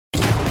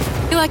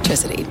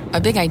Electricity,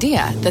 a big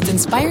idea that's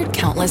inspired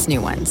countless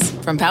new ones.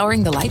 From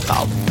powering the light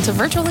bulb to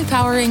virtually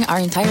powering our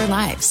entire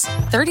lives.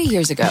 30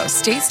 years ago,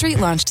 State Street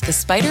launched the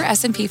Spider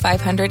S&P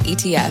 500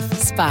 ETF,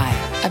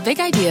 SPY. A big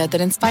idea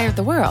that inspired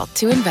the world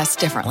to invest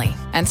differently.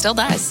 And still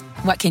does.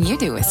 What can you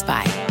do with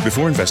SPY?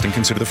 Before investing,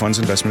 consider the fund's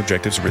investment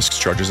objectives, risks,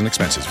 charges, and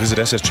expenses. Visit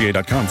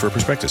ssga.com for a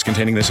prospectus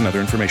containing this and other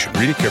information.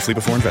 Read it carefully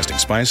before investing.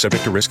 SPY is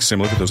subject to risks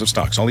similar to those of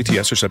stocks. All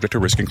ETFs are subject to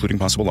risk, including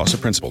possible loss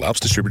of principal. Alps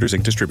Distributors,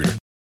 Inc. Distributor.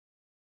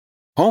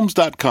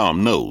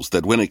 Homes.com knows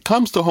that when it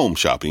comes to home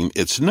shopping,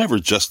 it's never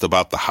just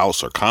about the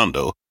house or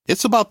condo.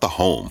 It's about the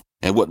home.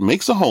 And what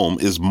makes a home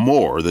is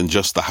more than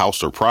just the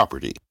house or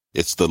property.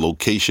 It's the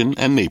location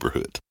and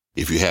neighborhood.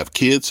 If you have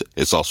kids,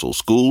 it's also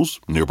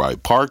schools, nearby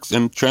parks,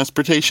 and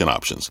transportation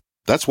options.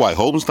 That's why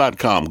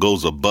Homes.com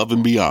goes above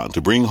and beyond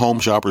to bring home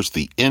shoppers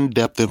the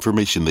in-depth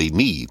information they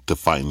need to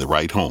find the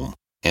right home.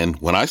 And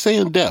when I say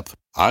in-depth,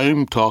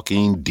 I'm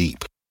talking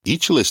deep.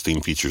 Each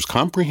listing features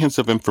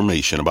comprehensive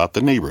information about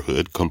the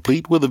neighborhood,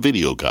 complete with a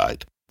video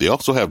guide. They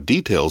also have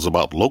details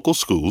about local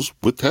schools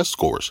with test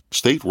scores,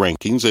 state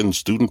rankings, and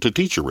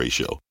student-to-teacher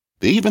ratio.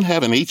 They even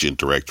have an agent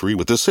directory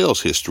with the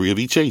sales history of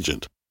each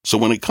agent. So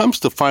when it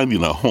comes to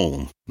finding a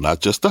home, not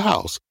just a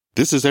house,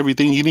 this is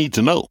everything you need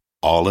to know,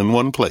 all in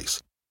one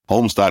place.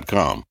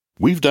 Homes.com.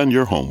 We've done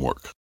your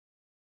homework.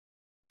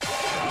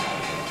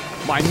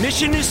 My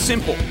mission is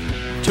simple,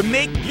 to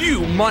make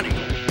you money.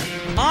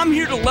 I'm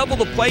here to level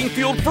the playing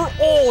field for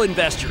all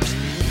investors.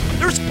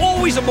 There's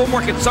always a bull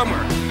market somewhere,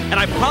 and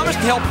I promise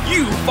to help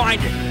you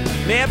find it.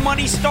 Mad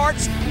Money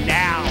starts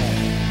now.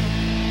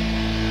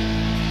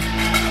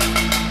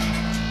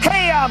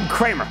 Hey, I'm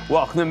Cramer.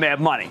 Welcome to Mad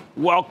Money.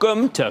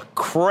 Welcome to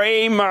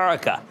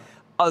Cramerica.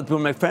 Other people,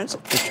 my friends,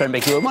 just trying to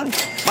make you a little money.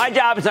 My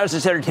job is not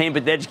just to entertain,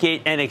 but to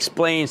educate and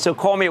explain. So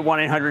call me at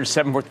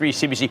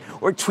 1-800-743-CBC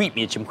or tweet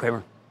me at Jim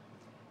Cramer.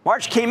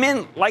 March came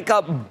in like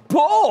a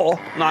bull,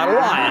 not a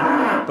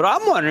lion, but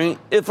I'm wondering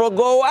if it'll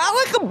go out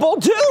like a bull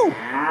too.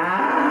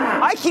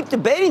 I keep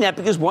debating that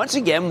because once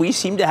again, we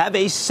seem to have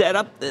a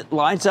setup that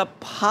lines up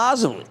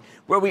positively,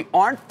 where we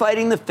aren't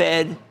fighting the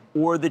Fed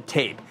or the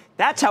tape.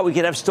 That's how we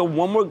could have still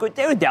one more good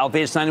day with Dow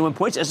advanced 91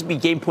 points, S&P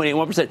gained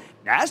 0.81%,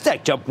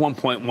 NASDAQ jumped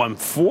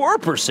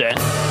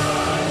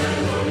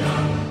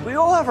 1.14%. We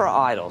all have our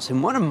idols,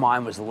 and one of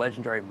mine was the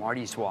legendary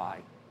Marty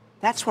Zweig.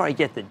 That's where I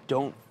get the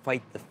don't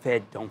fight the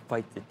Fed, don't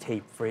fight the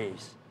tape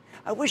phrase.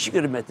 I wish you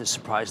could have met this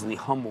surprisingly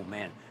humble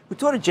man who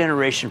taught a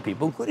generation of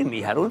people, including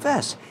me, how to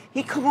invest.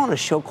 He'd come on a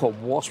show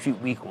called Wall Street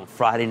Week on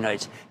Friday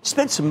nights,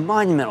 spent some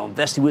monumental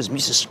investing wisdom. He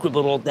used to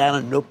scribble it all down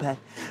on a notepad.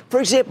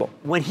 For example,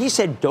 when he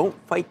said don't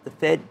fight the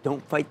Fed,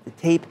 don't fight the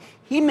tape,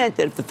 he meant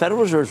that if the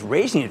Federal Reserve is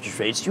raising interest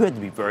rates, you had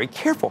to be very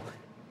careful.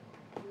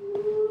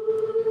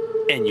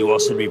 And you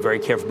also had to be very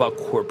careful about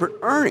corporate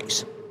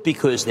earnings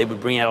because they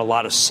would bring out a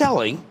lot of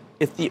selling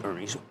if the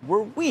earnings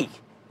were weak.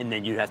 And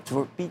then you'd have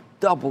to be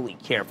doubly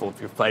careful if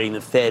you're fighting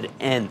the Fed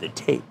and the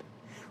tape.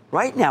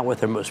 Right now,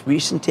 with our most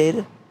recent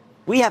data,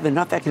 we have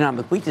enough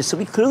economic weakness, so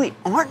we clearly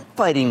aren't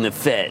fighting the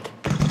Fed.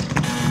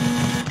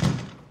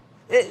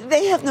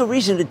 They have no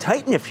reason to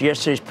tighten after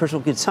yesterday's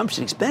personal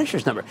consumption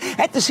expenditures number.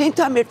 At the same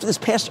time, after this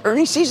past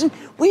earnings season,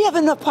 we have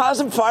enough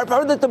positive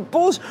firepower that the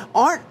bulls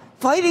aren't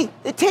fighting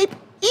the tape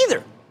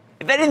either.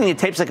 If anything, the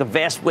tape's like a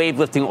vast wave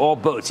lifting all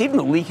boats, even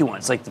the leaky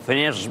ones like the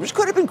financials, which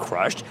could have been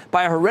crushed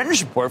by a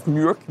horrendous report from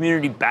New York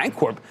Community Bank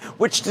Corp,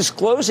 which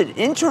disclosed an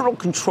internal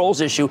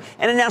controls issue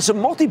and announced a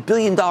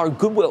multi-billion-dollar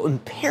goodwill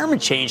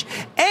impairment change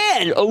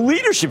and a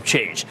leadership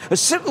change. A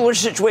similar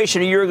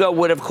situation a year ago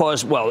would have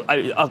caused, well,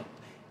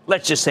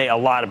 let's just say a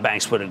lot of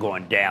banks would have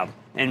gone down,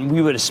 and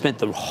we would have spent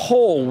the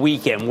whole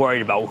weekend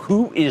worried about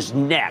who is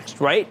next,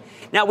 right?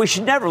 Now, we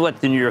should never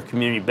let the New York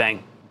Community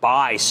Bank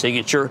buy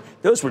Signature.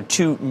 Those were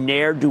two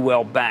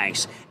ne'er-do-well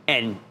banks,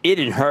 and it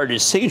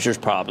inherited Signature's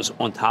problems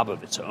on top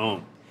of its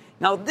own.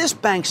 Now, this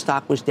bank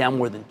stock was down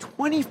more than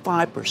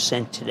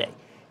 25% today.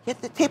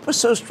 Yet the tape was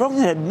so strong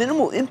that it had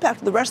minimal impact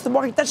on the rest of the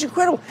market. That's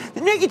incredible.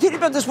 The negativity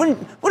about this would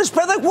have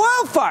spread like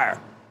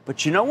wildfire.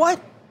 But you know what?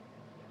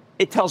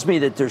 It tells me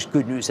that there's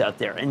good news out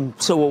there. And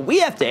so what we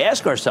have to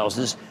ask ourselves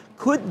is,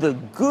 could the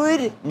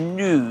good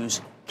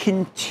news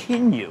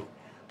continue?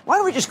 Why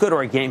don't we just go to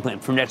our game plan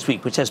for next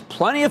week, which has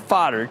plenty of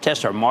fodder to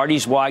test our Marty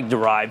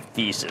Zweig-derived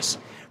thesis.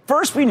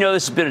 First, we know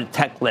this has been a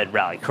tech-led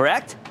rally,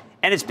 correct?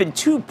 And it's been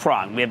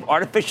two-pronged. We have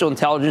artificial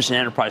intelligence and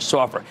enterprise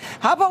software.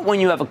 How about when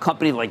you have a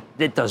company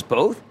that does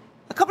both?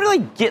 A company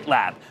like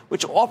GitLab,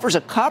 which offers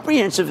a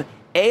comprehensive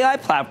AI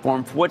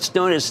platform for what's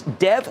known as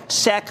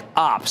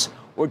DevSecOps,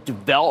 or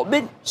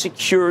development,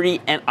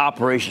 security, and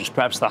operations,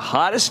 perhaps the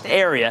hottest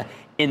area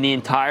in the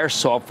entire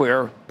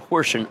software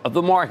portion of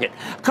the market.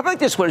 A company like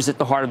this one is at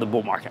the heart of the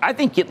bull market. I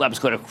think GitLab is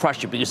going to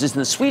crush it because it's in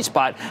the sweet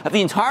spot of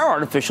the entire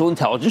artificial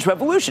intelligence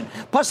revolution.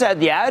 Plus, it had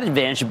the added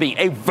advantage of being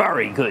a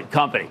very good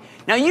company.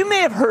 Now, you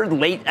may have heard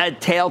late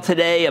tale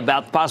today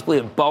about the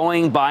possibility of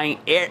Boeing buying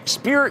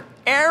Spirit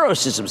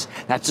Aerosystems.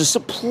 That's a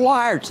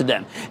supplier to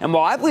them. And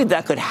while I believe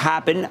that could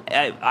happen,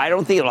 I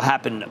don't think it'll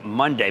happen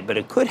Monday, but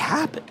it could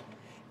happen.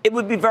 it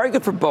would be very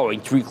good for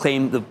Boeing to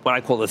reclaim what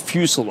I call the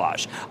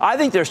fuselage. I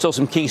think there's still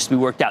some kinks to be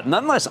worked out.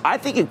 Nonetheless, I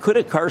think it could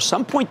occur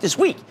some point this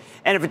week.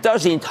 And if it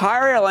does, the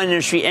entire airline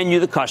industry and you,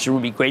 the customer,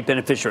 will be great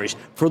beneficiaries.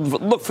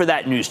 Look for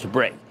that news to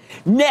break.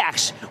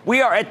 Next,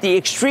 we are at the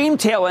extreme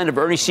tail end of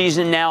earnings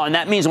season now, and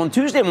that means on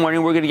Tuesday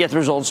morning we're going to get the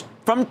results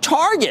from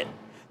Target,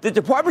 the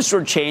department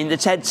store chain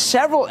that's had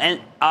several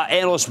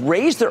analysts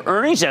raise their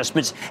earnings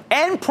estimates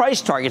and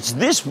price targets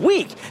this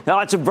week. Now,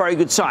 that's a very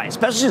good sign,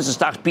 especially since the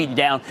stock's beaten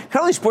down.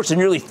 Currently sports a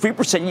nearly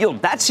 3%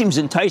 yield. That seems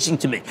enticing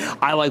to me.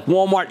 I like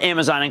Walmart,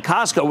 Amazon, and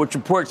Costco, which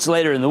reports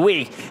later in the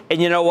week.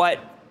 And you know what?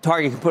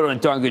 Target can put on a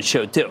darn good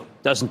show, too.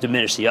 Doesn't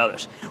diminish the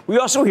others. We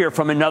also hear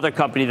from another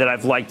company that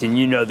I've liked, and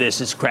you know this,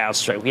 is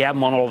CrowdStrike. We have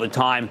them on all the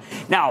time.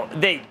 Now,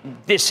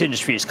 this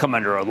industry has come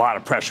under a lot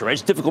of pressure, right?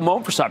 It's a difficult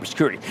moment for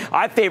cybersecurity.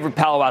 I favored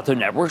Palo Alto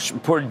Networks,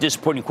 reported a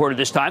disappointing quarter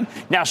this time,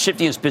 now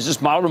shifting its business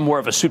model to more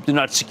of a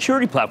soup-to-nuts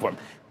security platform.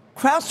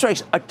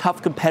 CrowdStrike's a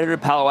tough competitor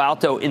to Palo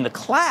Alto in the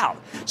cloud,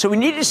 so we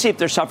need to see if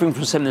they're suffering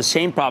from some of the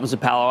same problems that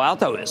Palo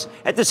Alto is.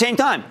 At the same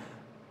time,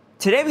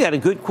 today, we got a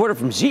good quarter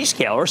from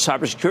Zscaler,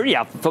 cybersecurity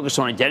outfit focused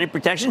on identity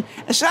protection,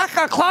 and the stock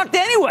got clocked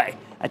anyway.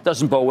 That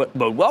doesn't bode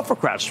well for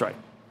CrowdStrike.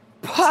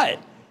 But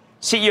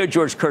CEO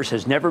George Kurtz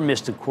has never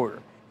missed a quarter.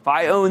 If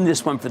I owned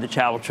this one for the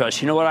Travel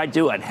Trust, you know what I'd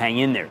do? I'd hang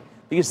in there,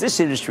 because this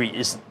industry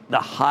is the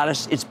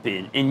hottest it's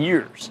been in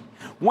years.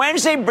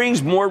 Wednesday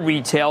brings more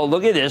retail.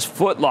 Look at this,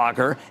 Foot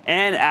Locker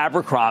and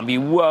Abercrombie.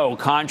 Whoa,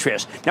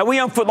 contrast. Now, we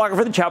own Foot Locker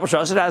for the Travel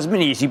Trust. It hasn't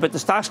been easy, but the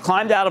stock's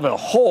climbed out of a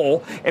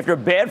hole after a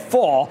bad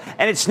fall,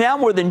 and it's now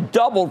more than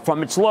doubled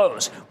from its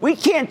lows. We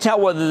can't tell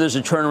whether there's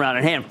a turnaround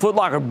at hand. Foot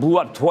Locker blew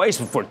up twice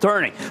before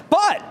turning.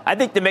 But I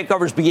think the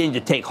makeover is beginning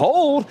to take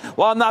hold.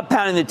 While I'm not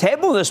pounding the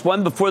table on this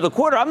one before the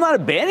quarter, I'm not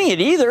abandoning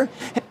it either.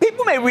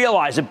 People may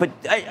realize it, but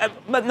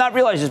not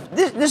realize it.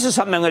 This is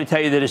something I'm going to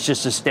tell you that is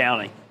just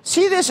astounding.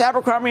 See this,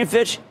 Abercrombie &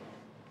 Fitch?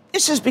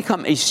 This has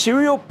become a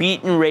serial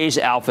beat and raise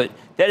outfit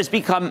that has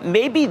become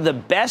maybe the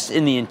best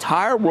in the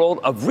entire world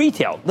of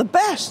retail. The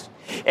best.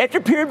 After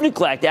a period of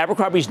neglect,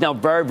 Abercrombie is now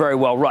very, very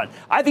well run.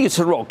 I think it's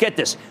a roll. Get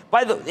this.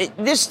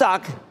 This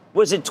stock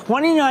was at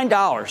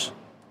 $29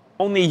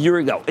 only a year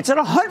ago. It's at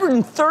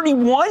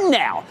 $131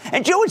 now.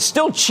 And Joe, it's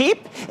still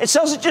cheap. It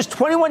sells at just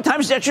 21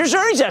 times next year's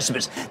earnings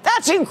estimates.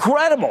 That's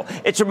incredible.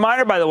 It's a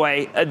reminder, by the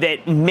way,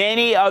 that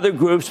many other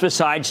groups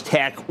besides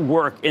tech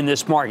work in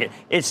this market.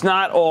 It's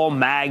not all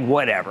mag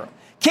whatever.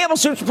 Campbell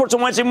Soup reports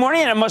on Wednesday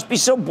morning, and it must be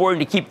so boring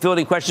to keep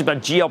fielding questions about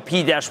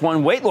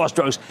GLP-1 weight loss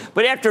drugs.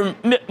 But after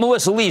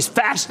Melissa Lee's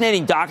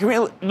fascinating doc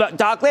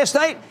last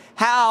night,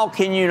 how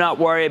can you not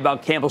worry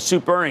about Campbell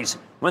Soup earnings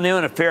when they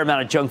own a fair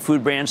amount of junk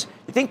food brands?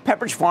 You think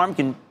Pepperidge Farm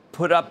can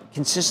put up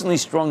consistently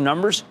strong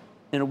numbers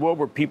in a world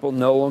where people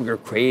no longer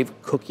crave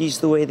cookies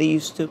the way they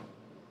used to?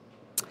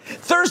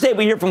 Thursday,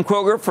 we hear from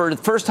Kroger for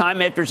the first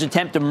time after its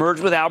attempt to merge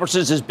with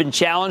Albertsons has been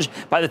challenged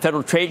by the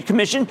Federal Trade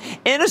Commission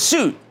in a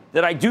suit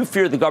that I do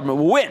fear the government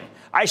will win.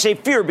 I say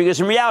fear because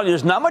in reality,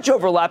 there's not much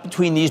overlap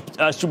between these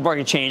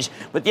supermarket chains,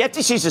 but the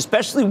FTC is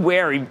especially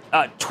wary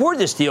toward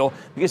this deal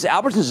because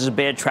Albertsons has a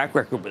bad track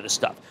record with this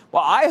stuff.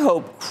 While I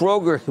hope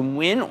Kroger can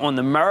win on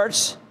the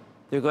merits,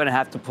 they're going to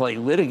have to play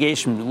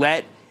litigation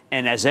roulette.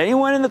 And as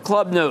anyone in the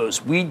club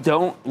knows, we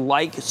don't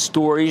like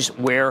stories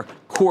where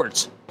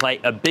courts play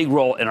a big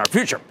role in our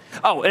future.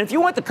 Oh, and if you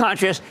want the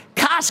contrast,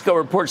 Costco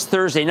reports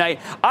Thursday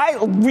night. I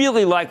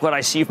really like what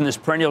I see from this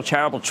perennial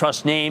charitable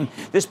trust name.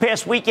 This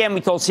past weekend,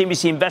 we told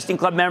CNBC Investing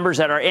Club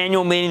members at our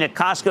annual meeting that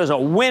Costco is a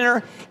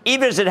winner,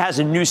 even as it has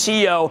a new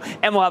CEO,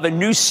 and will have a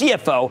new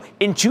CFO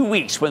in 2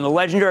 weeks when the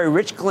legendary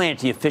Rich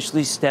Galanti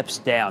officially steps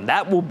down.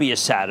 That will be a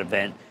sad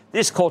event.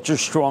 This culture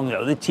is strong,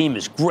 though. The team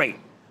is great.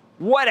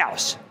 What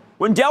else?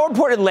 When Dell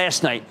reported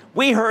last night,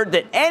 we heard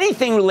that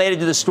anything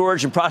related to the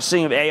storage and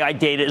processing of AI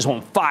data is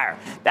on fire.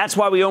 That's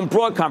why we own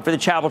Broadcom for the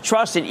Travel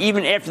Trust, and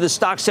even after the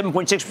stock's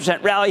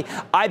 7.6% rally,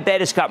 I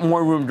bet it's got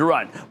more room to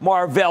run.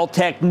 Marvell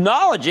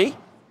Technology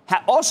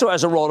also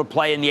has a role to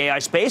play in the AI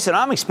space, and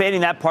I'm expecting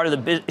that part of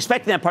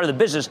the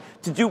business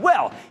to do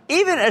well,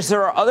 even as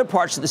there are other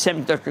parts of the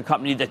semiconductor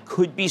company that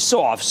could be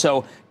soft.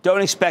 So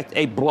don't expect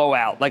a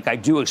blowout like I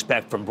do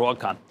expect from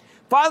Broadcom.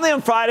 Finally,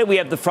 on Friday, we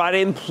have the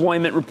Friday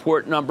employment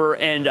report number,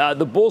 and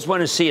the bulls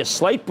want to see a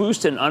slight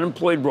boost in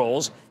unemployed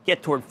rolls,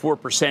 get toward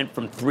 4%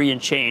 from 3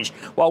 and change,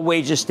 while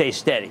wages stay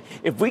steady.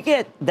 If we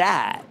get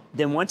that,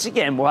 then once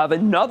again, we'll have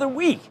another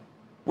week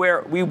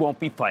where we won't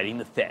be fighting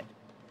the Fed.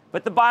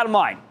 But the bottom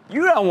line,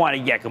 you don't want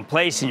to get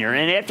complacent here.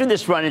 And after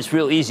this run, it's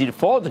real easy to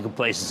fall into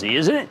complacency,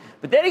 isn't it?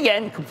 But then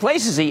again,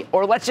 complacency,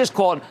 or let's just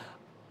call it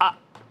how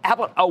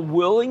about a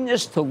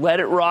willingness to let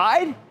it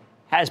ride,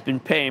 has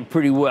been paying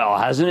pretty well,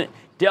 hasn't it?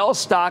 Dell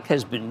stock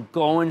has been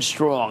going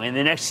strong, and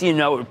the next thing you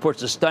know, it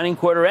reports a stunning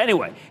quarter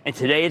anyway. And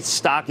today, its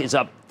stock is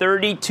up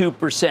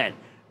 32%.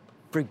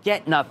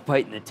 Forget not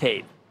fighting the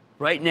tape.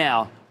 Right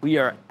now, we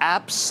are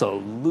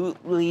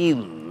absolutely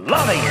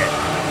loving it.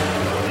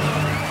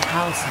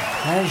 House of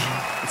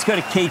pleasure. Let's go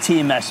to KT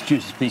in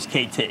Massachusetts, please,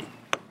 KT.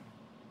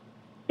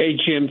 Hey,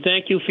 Jim,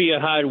 thank you for your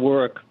hard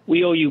work.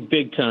 We owe you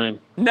big time.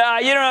 Nah,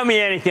 you don't owe me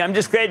anything. I'm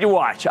just glad you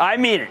watch. I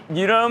mean it.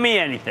 You don't owe me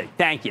anything.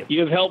 Thank you.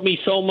 You've helped me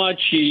so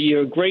much.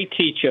 You're a great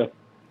teacher.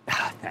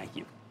 Thank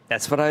you.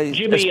 That's what I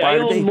Jimmy, aspire I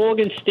to be. own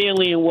Morgan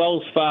Stanley and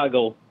Wells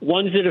Fargo.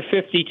 One's at a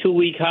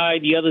 52-week high.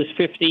 The other's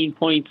 15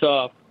 points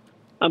off.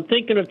 I'm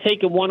thinking of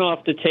taking one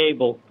off the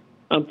table.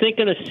 I'm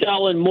thinking of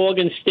selling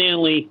Morgan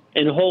Stanley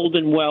and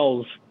holding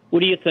Wells. What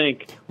do you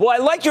think? Well,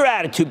 I like your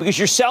attitude because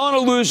you're selling a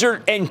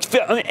loser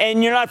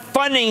and you're not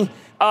funding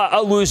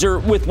a loser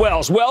with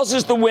Wells. Wells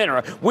is the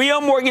winner. We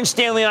own Morgan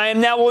Stanley, and I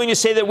am now willing to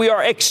say that we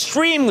are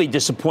extremely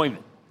disappointed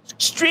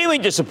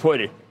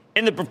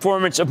in the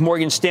performance of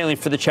Morgan Stanley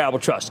for the Charitable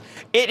Trust.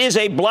 It is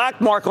a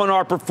black mark on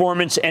our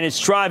performance, and it's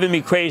driving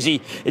me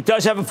crazy. It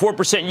does have a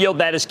 4% yield.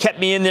 That has kept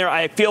me in there.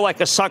 I feel like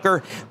a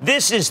sucker.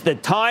 This is the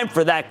time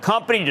for that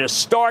company to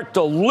start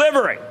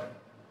delivering.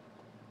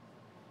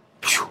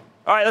 Whew.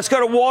 All right, let's go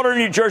to Walter in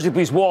New Jersey,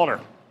 please. Walter.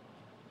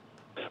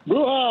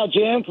 Bruja,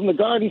 Jim, from the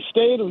Garden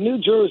State of New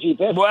Jersey.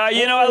 Well,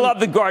 you know, I love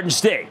the Garden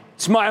State.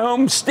 It's my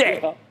home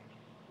state.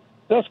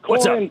 Best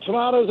corn and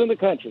tomatoes in the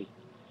country.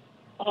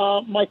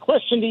 My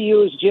question to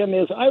you is, Jim,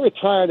 I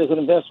retired as an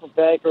investment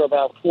banker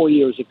about 4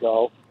 years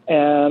ago,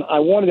 and I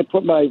wanted to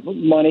put my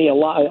money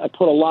I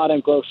put a lot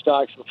in growth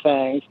stocks for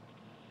FANGs,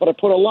 but I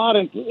put a lot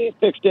in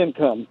fixed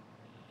income,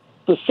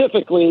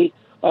 specifically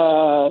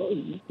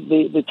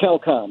the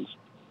telecoms.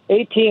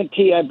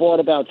 AT&T, I bought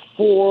about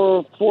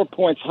 4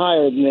 points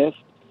higher than this.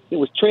 It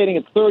was trading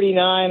at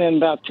 39 in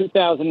about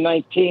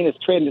 2019. It's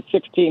trading at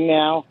 16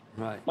 now.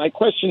 Right. My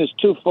question is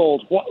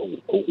twofold.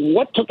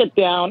 What took it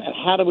down, and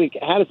how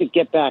does it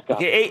get back up?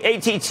 Okay,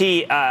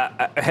 AT&T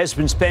has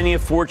been spending a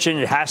fortune.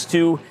 It has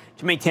to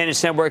maintain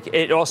its network.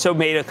 It also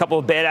made a couple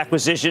of bad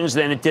acquisitions.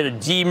 Then it did a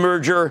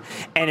demerger,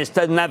 and it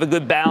doesn't have a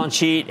good balance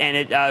sheet, and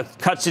it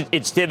cuts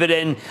its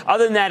dividend.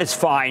 Other than that, it's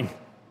fine.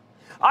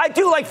 I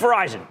do like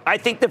Verizon. I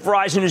think that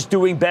Verizon is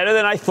doing better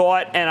than I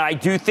thought, and I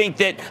do think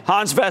that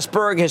Hans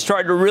Vestberg has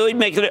started to really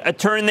make a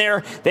turn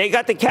there. They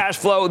got the cash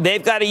flow.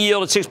 They've got a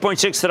yield at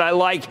 6.6 that I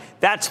like.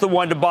 That's the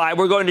one to buy.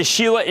 We're going to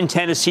Sheila in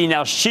Tennessee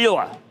now.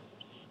 Sheila.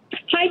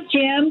 Hi,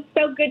 Jim.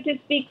 So good to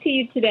speak to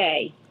you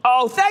today.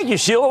 Oh, thank you,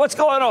 Sheila. What's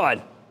going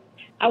on?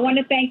 I want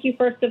to thank you,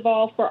 first of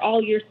all, for all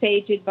your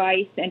sage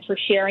advice and for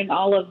sharing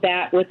all of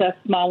that with us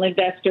small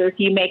investors.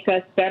 You make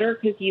us better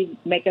because you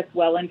make us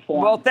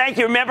well-informed. Well, thank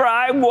you. Remember,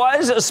 I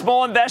was a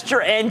small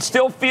investor and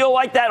still feel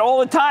like that all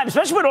the time,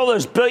 especially when all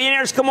those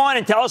billionaires come on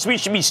and tell us we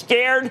should be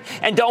scared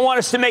and don't want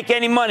us to make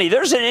any money.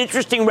 There's an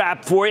interesting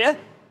rap for you.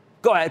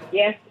 Go ahead.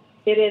 Yes,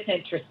 it is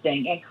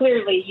interesting. And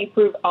clearly, you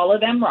proved all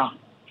of them wrong.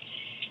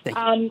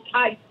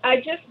 I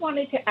just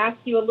wanted to ask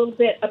you a little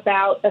bit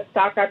about a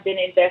stock I've been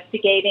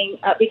investigating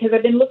because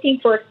I've been looking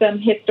for some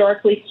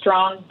historically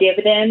strong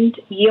dividend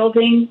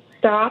yielding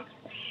stocks.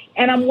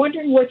 And I'm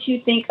wondering what you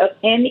think of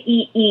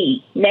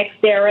NEE,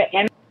 NextEra,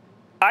 and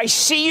I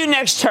see you,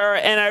 NextEra,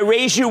 and I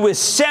raise you with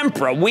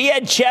Sempra. We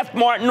had Jeff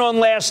Martin on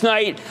last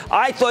night.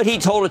 I thought he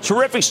told a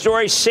terrific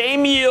story.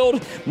 Same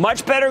yield,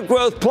 much better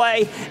growth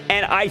play,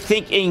 and I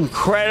think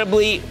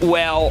incredibly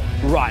well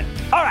run.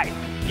 All right.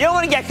 You don't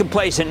want to get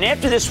complacent. And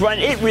after this run,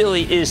 it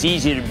really is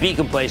easy to be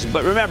complacent.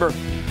 But remember,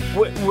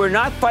 we're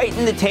not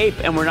fighting the tape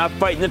and we're not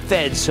fighting the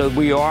Fed. So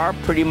we are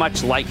pretty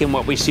much liking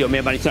what we see on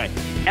Mad Money tonight.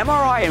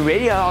 MRI and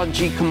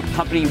radiology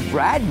company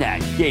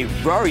Radnet gave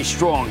very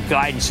strong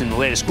guidance in the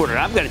latest quarter.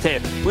 And I'm going to tell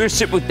you, we're going to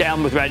sit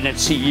down with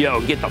Radnet's CEO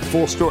and get the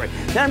full story.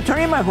 Then I'm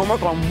turning my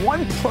homework on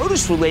one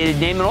produce-related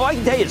name, and all I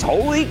can tell you is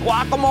holy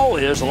guacamole.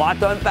 There's a lot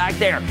to unpack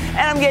there. And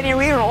I'm getting a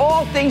read on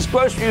all things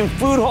grocery and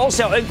food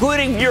wholesale,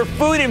 including your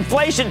food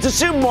inflation to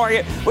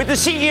supermarket with the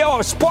CEO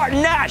of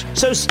Spartan Nash.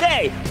 So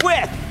stay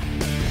with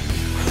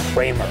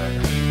Cramer.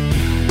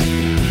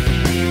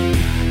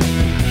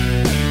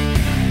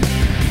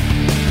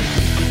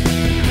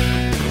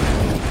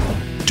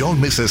 Don't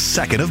miss a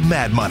second of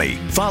Mad Money.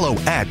 Follow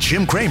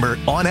 @Jim Cramer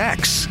on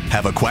X.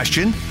 Have a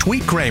question?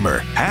 Tweet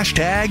Cramer.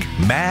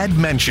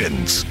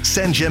 #MadMentions.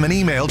 Send Jim an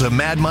email to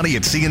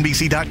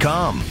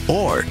madmoney@cnbc.com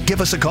or give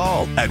us a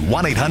call at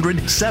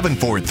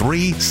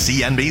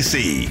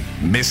 1-800-743-CNBC.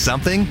 Miss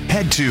something?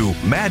 Head to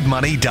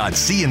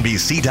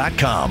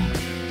madmoney.cnbc.com.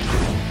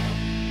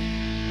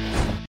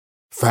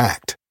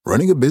 Fact.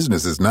 Running a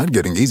business is not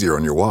getting easier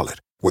on your wallet.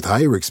 With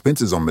higher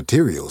expenses on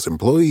materials,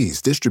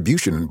 employees,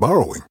 distribution, and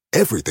borrowing,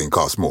 everything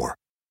costs more.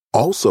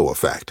 Also a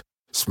fact.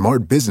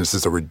 Smart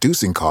businesses are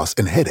reducing costs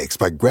and headaches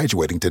by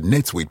graduating to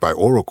NetSuite by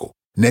Oracle.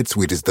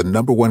 NetSuite is the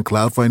 #1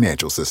 cloud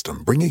financial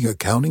system, bringing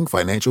accounting,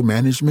 financial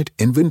management,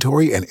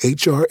 inventory, and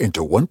HR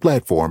into one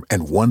platform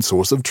and one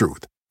source of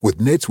truth. With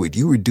NetSuite,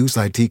 you reduce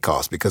IT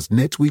costs because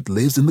NetSuite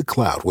lives in the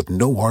cloud with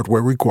no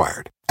hardware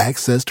required.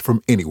 Accessed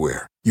from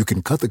anywhere. You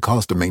can cut the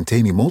cost of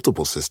maintaining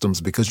multiple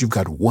systems because you've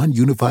got one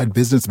unified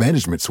business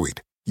management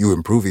suite. You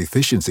improve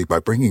efficiency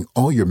by bringing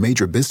all your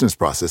major business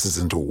processes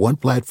into one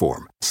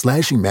platform,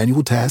 slashing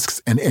manual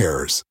tasks and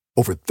errors.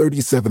 Over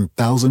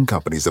 37,000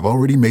 companies have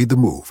already made the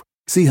move.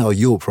 See how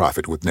you'll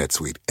profit with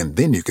NetSuite, and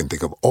then you can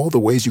think of all the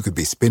ways you could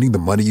be spending the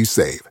money you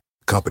save.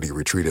 Company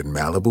retreat in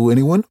Malibu,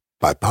 anyone?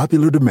 By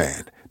popular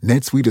demand,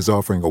 NetSuite is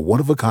offering a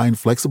one-of-a-kind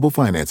flexible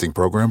financing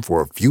program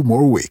for a few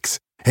more weeks.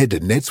 Head to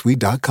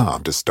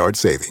netsuite.com to start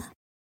saving.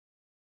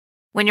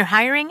 When you're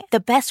hiring, the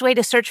best way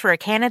to search for a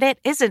candidate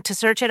isn't to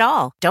search at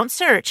all. Don't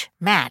search,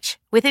 match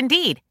with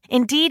Indeed.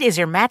 Indeed is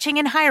your matching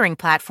and hiring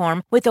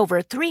platform with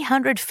over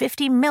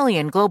 350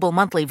 million global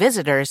monthly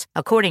visitors,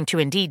 according to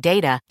Indeed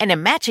data, and a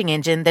matching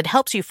engine that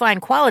helps you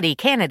find quality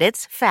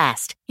candidates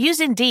fast. Use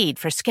Indeed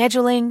for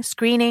scheduling,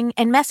 screening,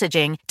 and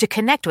messaging to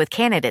connect with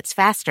candidates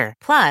faster.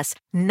 Plus,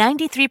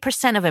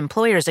 93% of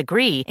employers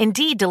agree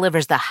Indeed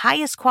delivers the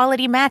highest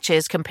quality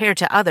matches compared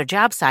to other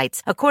job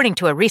sites, according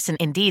to a recent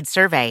Indeed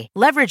survey.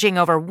 Leveraging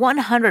over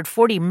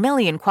 140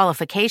 million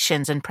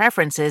qualifications and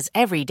preferences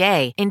every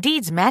day,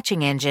 Indeed's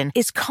matching engine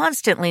is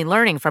constantly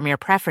learning from your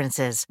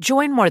preferences.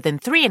 Join more than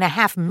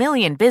 3.5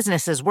 million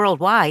businesses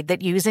worldwide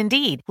that use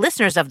Indeed.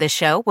 Listeners of this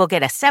show will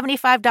get a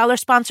 $75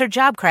 sponsored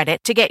job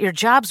credit to get your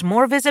jobs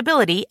more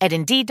visibility at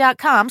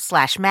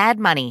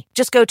Indeed.com/madmoney.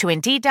 Just go to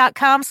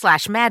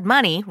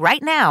Indeed.com/madmoney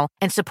right now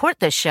and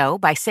support this show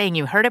by saying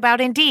you heard about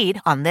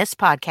Indeed on this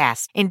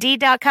podcast.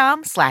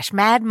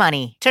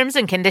 Indeed.com/madmoney. Terms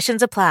and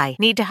conditions apply.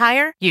 Need to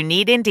hire? You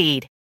need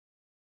Indeed.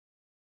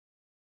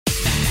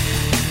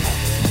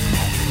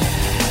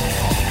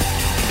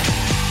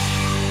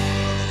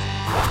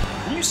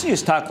 You see a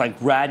stock like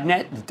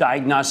RadNet, the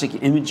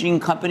diagnostic imaging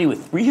company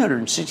with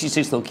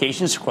 366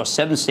 locations across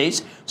 7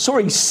 states,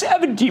 soaring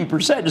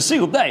 17% in a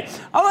single day.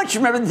 I want you to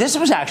remember that this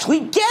was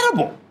actually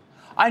gettable.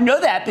 I know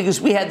that because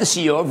we had the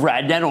CEO of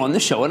RadNet on the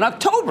show in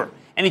October,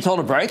 and he told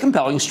a very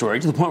compelling story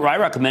to the point where I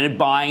recommended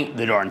buying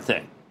the darn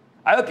thing.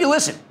 I hope you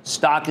listen.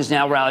 Stock has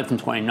now rallied from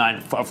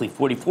 29 to roughly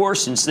 44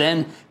 since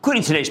then,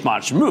 including today's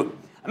monster move.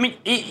 I mean,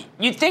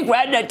 you'd think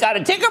RadNet got a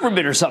takeover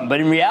bid or something, but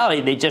in reality,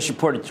 they just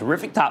reported a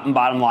terrific top and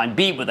bottom line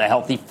beat with a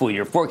healthy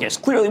full-year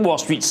forecast. Clearly, Wall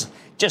Street's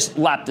just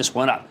lapped this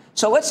one up.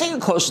 So let's take a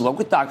closer look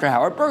with Dr.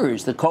 Howard Berger,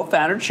 who's the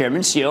co-founder,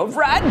 chairman, CEO of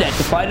RadNet,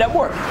 to find out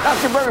more.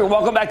 Dr. Berger,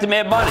 welcome back to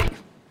Mad Money.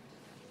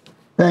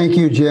 Thank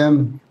you,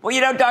 Jim. Well,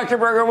 you know, Dr.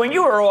 Berger, when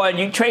you were on,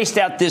 you traced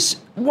out this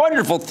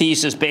wonderful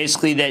thesis,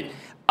 basically, that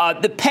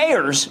the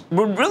payers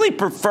would really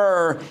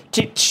prefer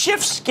to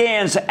shift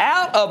scans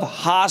out of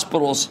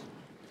hospitals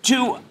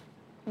to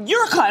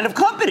your kind of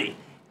company.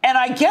 And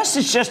I guess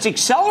it's just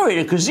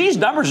accelerated because these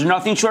numbers are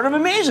nothing short of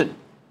amazing.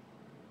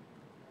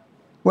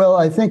 Well,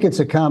 I think it's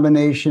a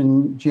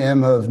combination,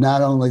 Jim, of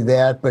not only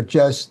that, but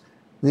just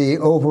the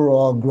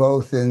overall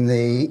growth in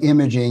the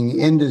imaging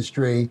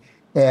industry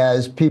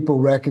as people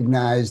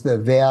recognize the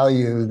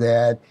value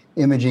that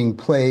imaging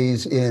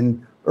plays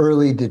in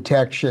early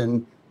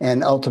detection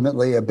and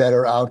ultimately a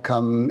better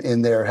outcome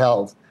in their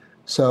health.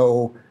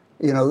 So,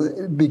 you know,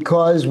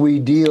 because we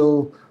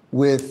deal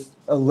with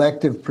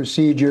elective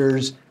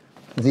procedures,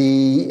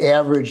 the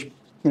average,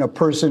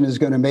 person is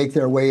going to make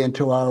their way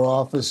into our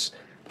office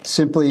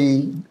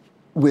simply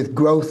with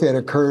growth that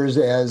occurs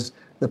as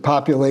the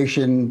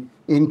population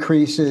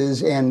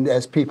increases and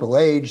as people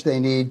age,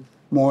 they need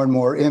more and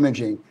more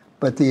imaging.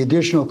 But the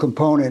additional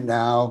component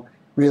now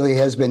really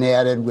has been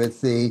added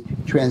with the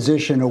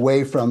transition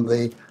away from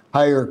the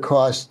higher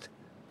cost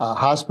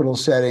hospital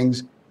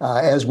settings,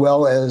 as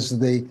well as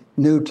the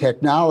new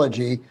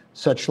technology,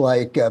 such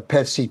like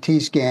PET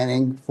CT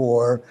scanning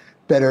for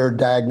better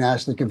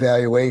diagnostic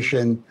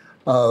evaluation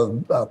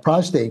of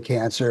prostate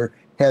cancer,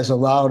 has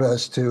allowed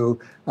us to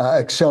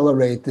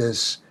accelerate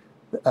this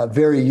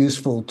very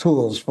useful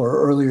tools for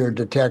earlier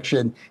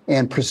detection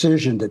and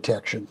precision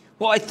detection.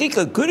 Well, I think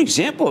a good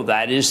example of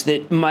that is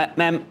that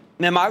mammogram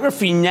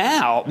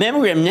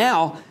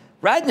now,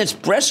 RadNet's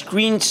breast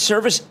screen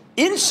service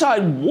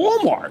inside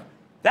Walmart.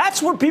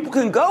 That's where people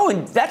can go,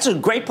 and that's a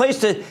great place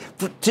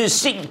to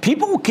see.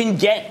 People can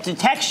get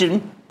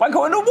detection by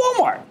going to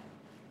Walmart.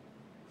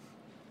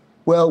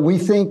 Well, we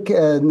think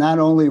not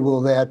only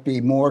will that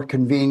be more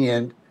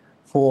convenient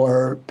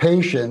for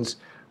patients,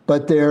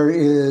 but there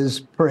is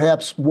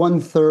perhaps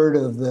 1/3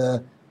 of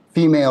the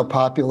female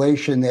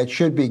population that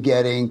should be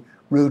getting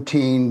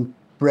routine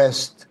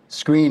breast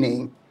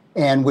screening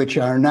and which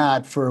are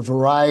not for a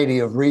variety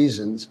of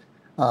reasons,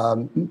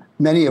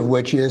 many of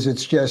which is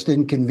it's just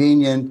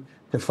inconvenient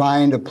to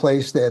find a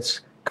place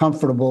that's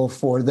comfortable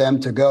for them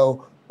to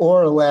go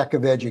or a lack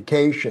of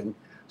education.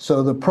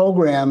 So the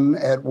program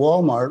at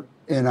Walmart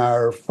in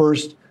our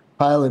first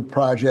pilot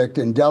project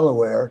in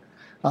Delaware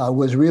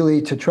was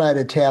really to try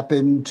to tap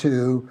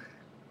into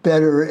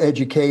better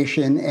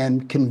education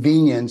and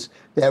convenience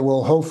that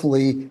will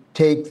hopefully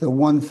take the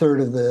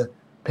 1/3 of the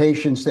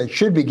patients that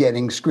should be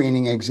getting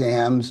screening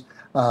exams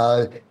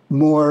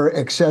more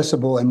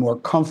accessible and more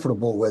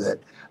comfortable with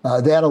it.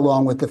 That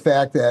along with the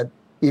fact that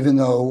even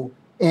though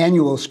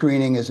annual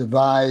screening is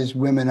advised,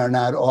 women are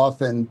not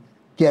often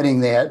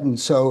getting that. And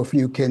so if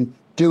you can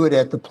do it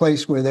at the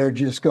place where they're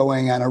just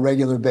going on a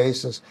regular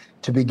basis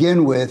to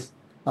begin with,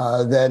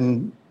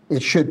 then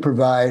it should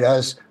provide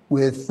us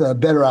with a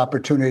better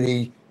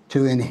opportunity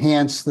to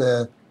enhance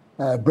the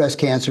breast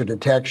cancer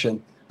detection.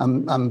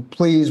 I'm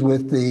pleased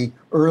with the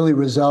early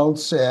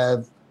results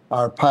of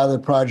our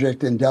pilot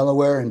project in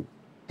Delaware and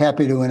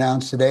happy to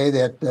announce today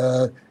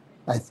that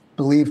I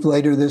believe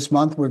later this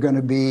month we're going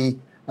to be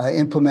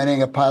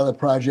implementing a pilot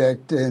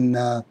project in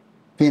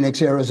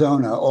Phoenix,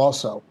 Arizona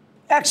also.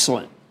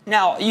 Excellent.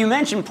 Now, you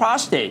mentioned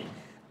prostate.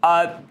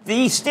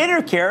 The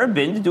standard of care had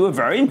been to do a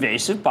very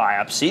invasive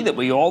biopsy that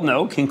we all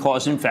know can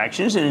cause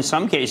infections and in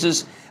some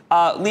cases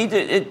lead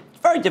to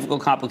very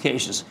difficult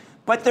complications.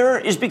 But there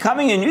is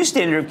becoming a new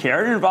standard of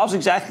care that involves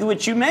exactly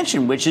what you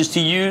mentioned, which is to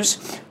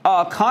use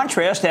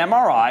contrast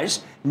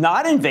MRIs,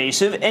 not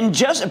invasive, and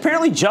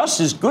apparently just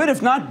as good,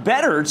 if not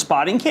better, at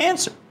spotting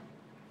cancer.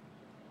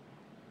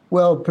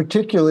 Well,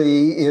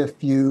 particularly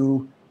if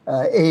you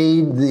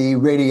aid the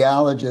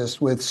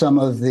radiologist with some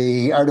of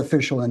the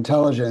artificial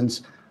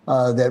intelligence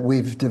that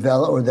we've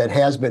developed or that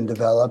has been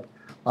developed,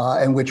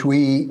 and which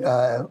we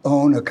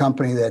own a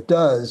company that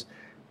does,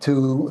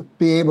 to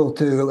be able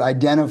to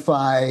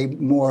identify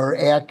more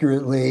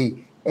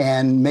accurately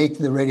and make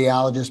the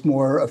radiologist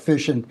more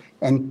efficient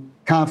and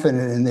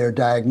confident in their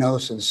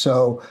diagnosis.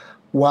 So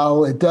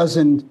while it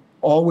doesn't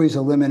always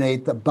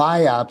eliminate the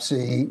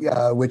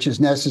biopsy, which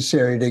is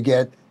necessary to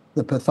get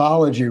the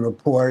pathology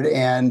report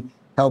and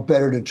help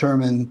better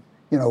determine,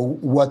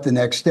 what the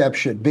next step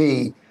should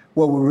be,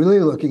 what we're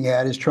really looking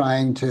at is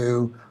trying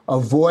to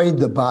avoid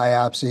the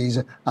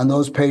biopsies on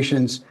those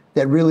patients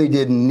that really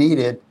didn't need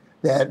it,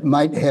 that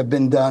might have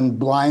been done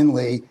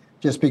blindly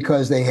just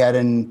because they had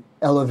an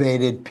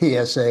elevated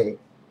PSA.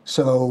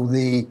 So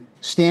the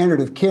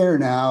standard of care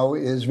now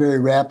is very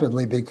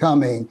rapidly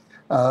becoming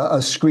a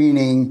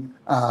screening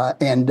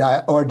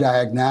or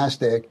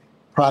diagnostic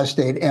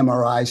prostate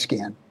MRI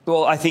scan.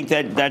 Well, I think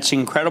that's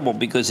incredible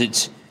because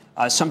it's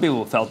some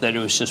people felt that it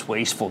was just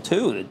wasteful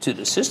to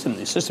the system.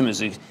 The system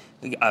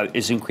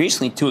is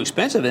increasingly too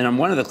expensive, and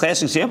one of the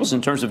classic examples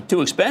in terms of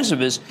too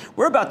expensive is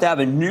we're about to have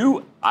a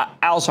new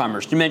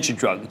Alzheimer's dementia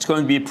drug. It's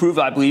going to be approved,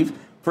 I believe,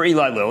 for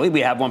Eli Lilly.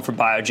 We have one for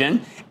Biogen,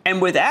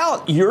 and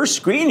without your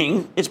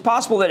screening, it's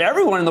possible that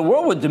everyone in the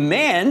world would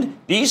demand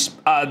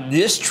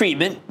this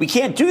treatment. We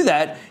can't do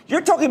that.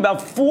 You're talking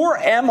about 4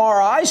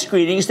 MRI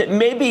screenings that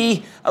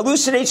maybe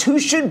elucidates who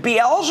should be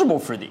eligible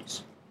for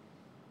these.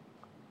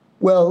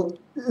 Well,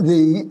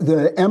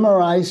 the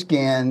MRI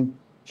scan,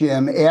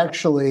 Jim,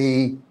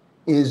 actually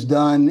is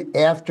done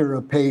after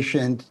a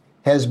patient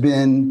has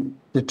been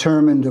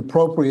determined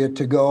appropriate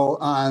to go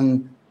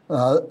on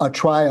a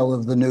trial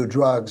of the new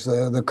drugs.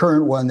 The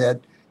current one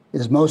that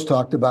is most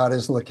talked about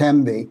is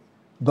Leqembi.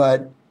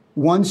 But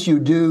once you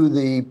do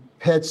the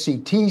PET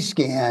CT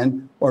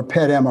scan or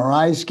PET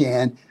MRI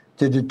scan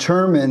to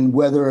determine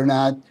whether or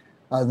not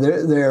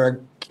they're a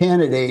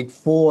candidate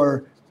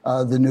for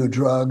the new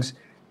drugs,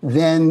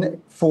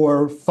 then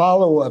for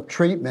follow-up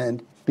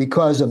treatment,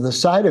 because of the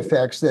side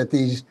effects that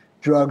these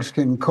drugs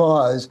can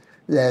cause,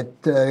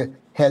 that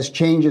has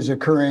changes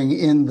occurring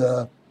in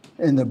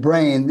the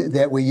brain,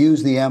 that we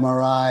use the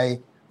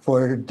MRI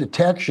for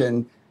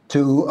detection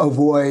to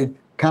avoid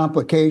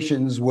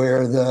complications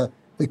where the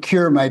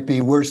cure might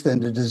be worse than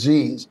the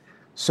disease.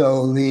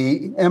 So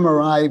the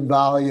MRI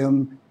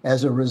volume,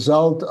 as a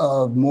result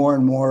of more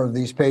and more of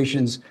these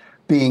patients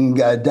being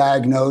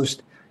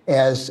diagnosed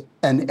as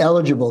an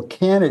eligible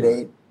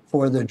candidate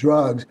for the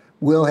drugs,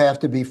 will have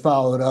to be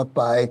followed up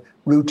by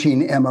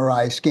routine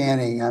MRI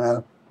scanning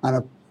on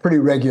a pretty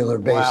regular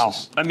basis. Wow.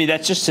 I mean,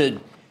 that's just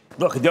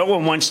look, no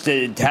one wants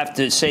to have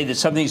to say that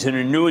something's an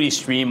annuity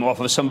stream off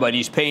of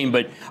somebody's pain,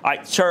 but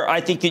sir,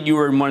 I think that you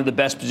are in one of the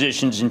best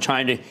positions in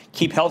trying to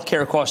keep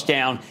healthcare costs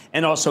down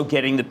and also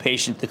getting the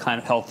patient the kind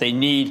of health they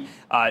need,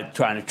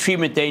 trying to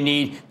treatment they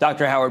need.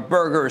 Dr. Howard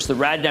Berger is the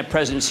RadNet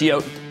president and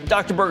CEO.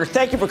 Dr. Berger,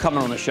 thank you for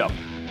coming on the show.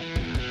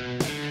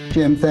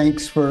 Jim,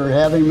 thanks for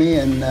having me,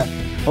 and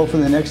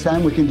hopefully the next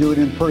time we can do it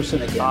in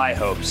person again. I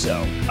hope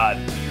so.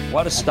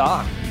 What a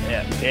stock.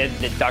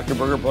 And Dr.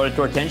 Berger brought it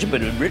to our attention,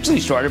 but it originally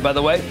started, by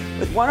the way,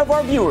 with one of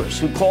our viewers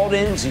who called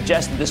in and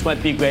suggested this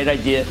might be a great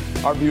idea.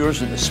 Our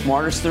viewers are the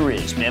smartest there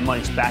is. Mad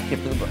Money's back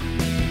after the break.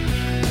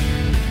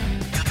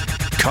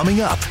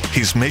 Coming up,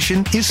 his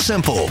mission is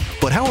simple.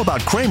 But how about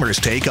Cramer's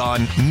take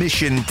on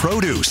Mission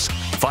Produce?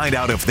 Find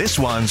out if this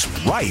one's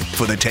ripe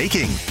for the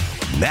taking.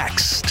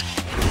 Next.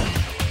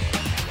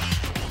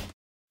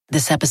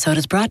 This episode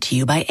is brought to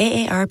you by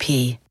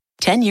AARP.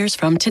 10 years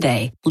from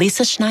today,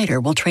 Lisa Schneider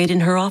will trade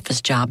in her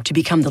office job to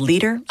become the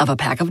leader of a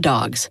pack of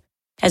dogs.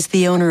 As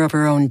the owner of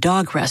her own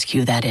dog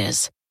rescue, that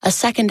is. A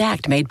second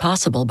act made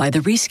possible by the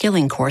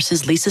reskilling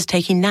courses Lisa's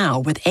taking now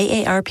with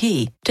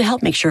AARP to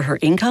help make sure her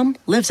income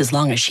lives as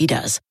long as she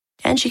does.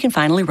 And she can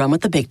finally run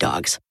with the big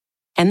dogs.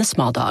 And the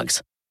small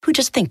dogs, who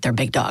just think they're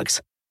big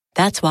dogs.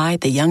 That's why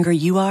the younger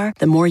you are,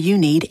 the more you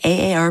need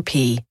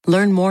AARP.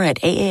 Learn more at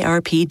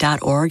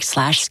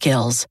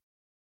aarp.org/skills.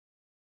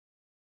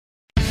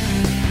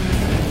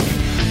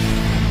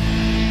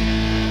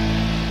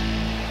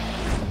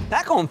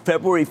 Back on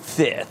February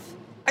 5th,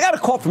 I got a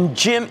call from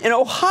Jim in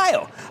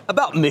Ohio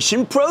about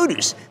Mission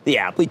Produce, the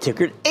aptly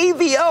tickered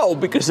AVO,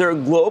 because they're a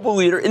global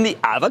leader in the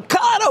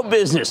avocado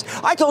business.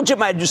 I told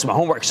Jim I had to do some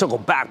homework, so go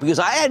back, because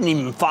I hadn't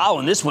even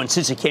followed this one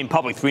since it came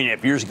public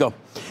 3.5 years ago.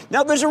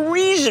 Now, there's a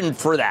reason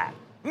for that.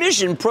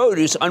 Mission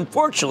Produce,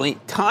 unfortunately,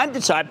 timed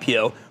its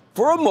IPO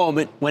for a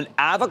moment when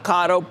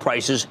avocado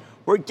prices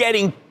were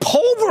getting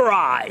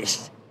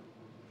pulverized.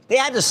 They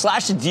had to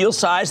slash the deal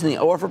size and the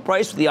offer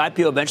price with the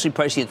IPO eventually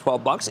pricing at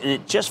 $12, and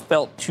it just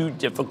felt too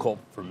difficult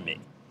for me.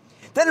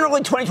 Then in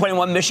early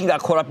 2021, Mission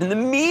got caught up in the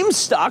meme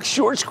stock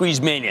short squeeze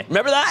mania.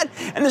 Remember that?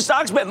 And the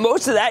stock spent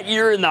most of that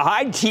year in the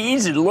high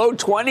teens and low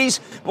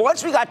 20s. But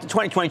once we got to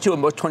 2022 and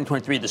most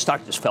 2023, the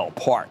stock just fell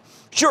apart.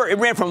 Sure, it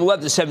ran from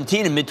 11 to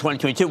 17 in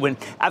mid-2022 when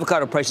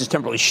avocado prices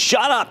temporarily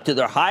shot up to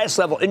their highest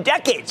level in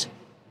decades.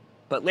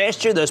 But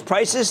last year, those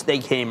prices, they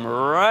came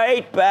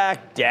right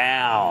back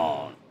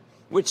down,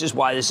 which is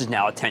why this is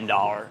now a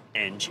 $10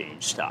 and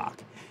change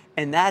stock.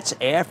 And that's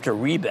after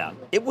rebound.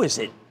 It was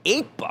at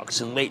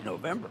 $8 in late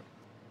November.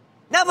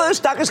 Now that the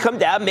stock has come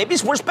down, maybe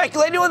it's more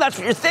speculative, and that's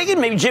what you're thinking.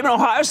 Maybe Jim in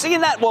Ohio is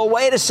thinking that. Well,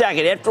 wait a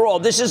second. After all,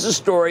 this is a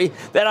story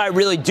that I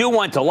really do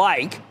want to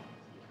like.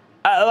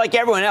 Like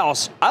everyone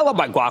else, I love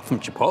my guac from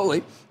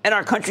Chipotle, and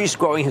our country's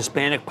growing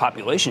Hispanic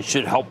population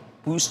should help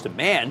boost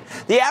demand.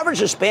 The average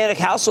Hispanic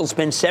household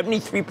spends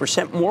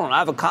 73% more on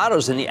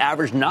avocados than the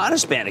average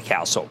non-Hispanic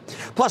household.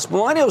 Plus,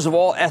 millennials of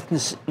all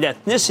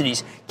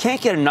ethnicities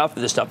can't get enough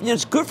of this stuff. You know,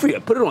 it's good for you.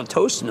 Put it on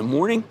toast in the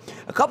morning.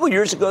 A couple of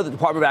years ago, the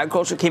Department of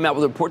Agriculture came out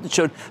with a report that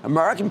showed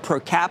American per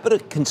capita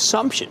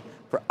consumption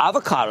for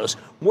avocados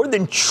more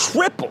than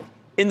tripled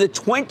in the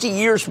 20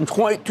 years from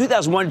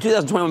 2001 to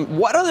 2021.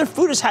 What other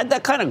food has had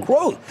that kind of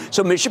growth?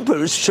 So Mission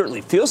Produce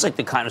certainly feels like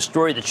the kind of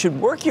story that should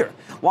work here.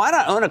 Why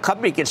not own a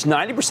company that gets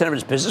 90% of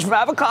its business from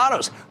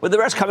avocados, with the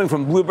rest coming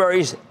from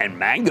blueberries and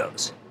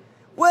mangoes?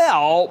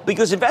 Well,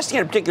 because investing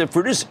in a particular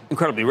fruit is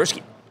incredibly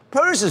risky.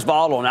 Produce is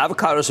volatile, and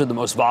avocados are the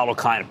most volatile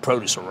kind of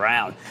produce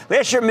around.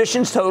 Last year,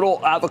 Mission's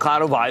total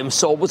avocado volume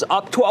sold was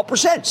up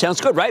 12%.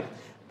 Sounds good, right?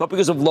 But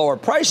because of lower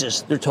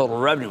prices, their total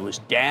revenue was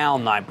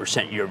down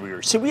 9% year over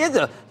year. See, we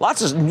had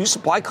lots of new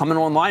supply coming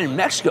online in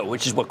Mexico,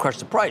 which is what crushed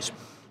the price.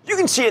 You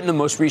can see it in the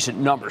most recent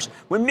numbers.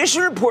 When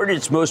Mission reported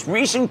its most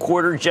recent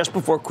quarter just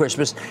before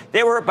Christmas,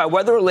 they were hurt by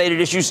weather-related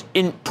issues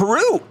in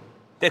Peru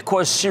that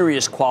caused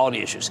serious quality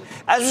issues.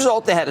 As a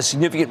result, they had a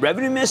significant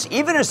revenue miss,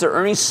 even as their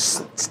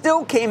earnings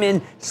still came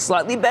in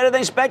slightly better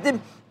than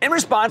expected. In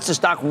response, the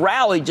stock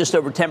rallied just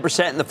over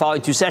 10% in the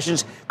following two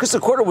sessions because the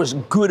quarter was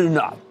good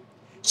enough.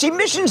 See,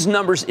 Mission's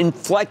numbers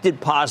inflected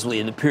positively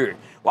in the period.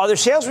 While their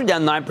sales were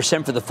down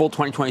 9% for the full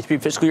 2023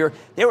 fiscal year,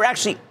 they were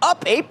actually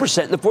up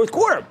 8% in the fourth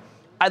quarter.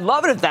 I'd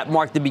love it if that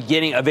marked the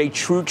beginning of a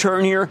true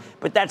turn here,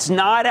 but that's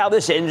not how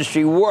this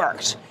industry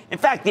works. In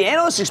fact, the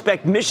analysts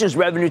expect Mission's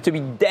revenue to be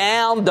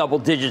down double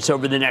digits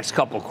over the next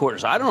couple of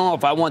quarters. I don't know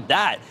if I want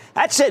that.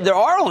 That said, there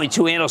are only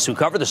two analysts who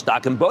cover the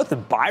stock, and both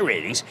have buy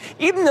ratings.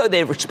 Even though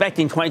they're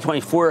expecting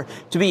 2024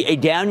 to be a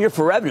down year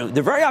for revenue,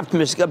 they're very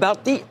optimistic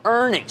about the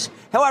earnings.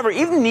 However,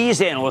 even these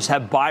analysts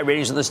have buy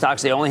ratings on the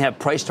stocks. They only have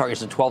price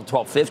targets of $12,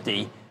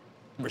 $12.50,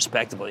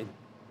 respectively.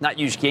 Not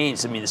huge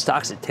gains. I mean, the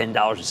stock's at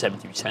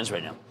 $10.73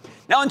 right now.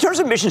 Now, in terms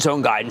of Mission's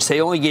own guidance,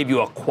 they only gave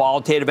you a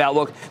qualitative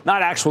outlook,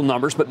 not actual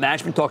numbers, but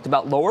management talked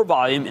about lower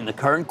volume in the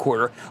current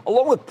quarter,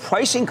 along with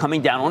pricing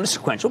coming down on a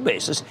sequential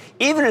basis,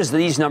 even as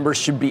these numbers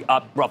should be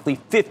up roughly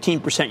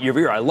 15% year over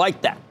year. I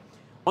like that.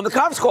 On the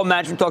conference call,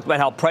 management talked about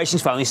how pricing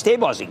is finally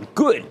stabilizing.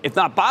 Good, if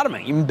not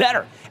bottoming, even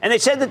better. And they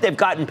said that they've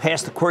gotten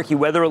past the quirky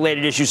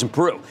weather-related issues in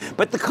Peru.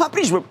 But the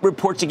company's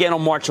reports again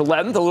on March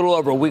 11th, a little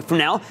over a week from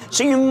now.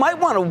 So you might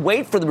want to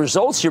wait for the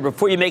results here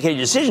before you make any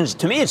decisions.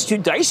 To me, it's too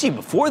dicey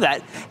before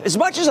that. As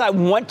much as I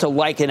want to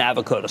like an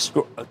avocado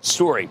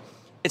story,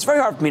 it's very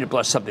hard for me to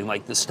bless something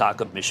like the stock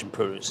of Mission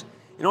Produce.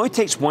 It only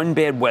takes one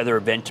bad weather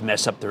event to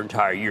mess up their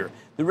entire year.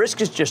 The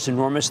risk is just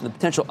enormous, and the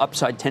potential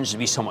upside tends to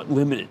be somewhat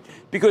limited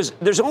because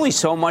there's only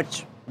so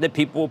much that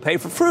people will pay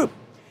for fruit.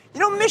 You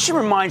know, Mission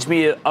reminds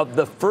me of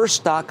the first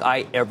stock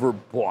I ever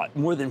bought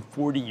more than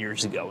 40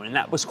 years ago, and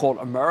that was called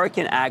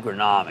American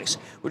Agronomics,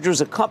 which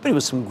was a company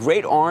with some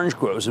great orange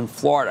groves in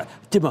Florida.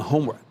 I did my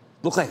homework.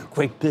 Looked like a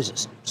great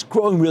business. It's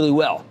growing really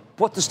well.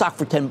 Bought the stock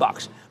for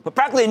 $10. But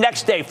practically the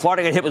next day,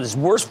 Florida got hit with its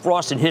worst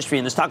frost in history,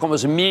 and the stock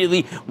almost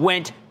immediately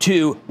went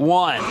to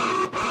 1.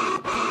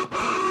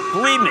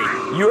 Believe me,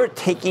 you're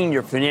taking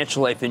your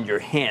financial life into your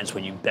hands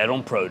when you bet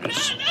on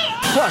produce.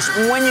 Plus,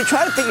 when you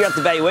try to figure out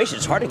the valuation,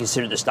 it's hard to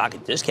consider the stock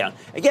at discount.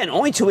 Again,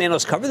 only two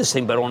analysts cover this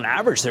thing, but on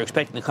average, they're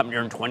expecting the company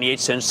to earn 28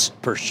 cents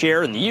per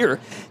share in the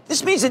year.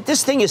 This means that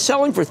this thing is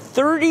selling for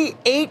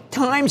 38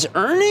 times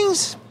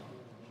earnings?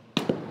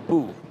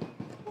 Ooh,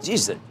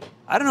 geez,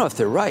 I don't know if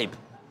they're ripe.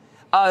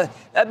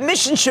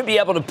 Mission should be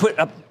able to put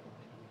up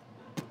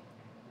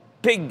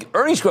big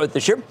earnings growth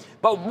this year,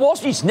 but Wall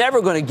Street's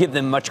never going to give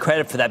them much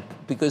credit for that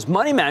because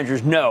money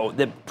managers know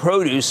that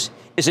produce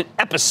is an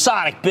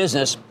episodic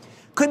business.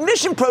 Could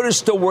Mission Produce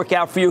still work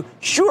out for you?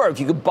 Sure, if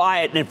you could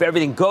buy it and if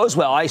everything goes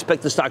well, I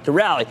expect the stock to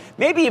rally,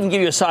 maybe even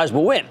give you a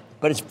sizable win.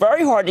 But it's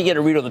very hard to get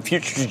a read on the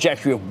future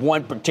trajectory of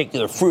one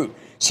particular fruit.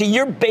 See,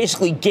 you're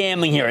basically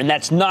gambling here, and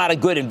that's not a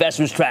good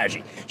investment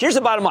strategy. Here's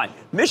the bottom line.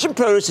 Mission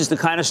Produce is the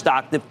kind of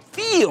stock that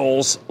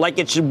feels like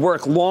it should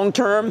work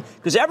long-term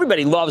because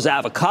everybody loves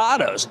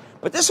avocados.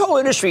 But this whole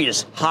industry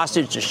is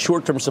hostage to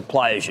short-term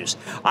supply issues.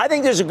 I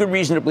think there's a good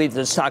reason to believe that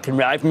the stock can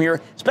rally from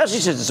here, especially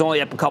since it's only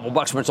up a couple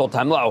bucks from its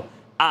all-time low.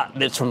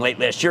 That's from late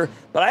last year.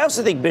 But I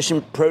also think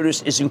Mission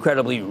Produce is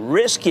incredibly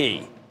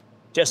risky,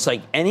 just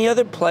like any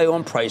other play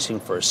on pricing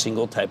for a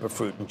single type of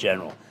fruit in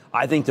general.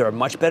 I think there are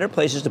much better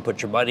places to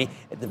put your money.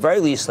 At the very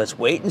least, let's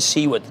wait and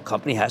see what the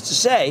company has to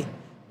say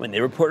when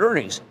they report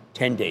earnings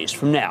 10 days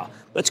from now.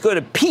 Let's go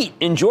to Pete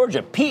in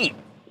Georgia. Pete.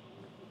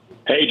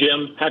 Hey,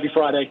 Jim. Happy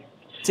Friday.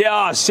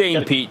 Yeah,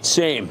 same, Pete.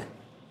 Same.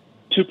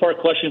 Two-part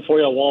question for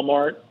you on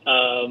Walmart.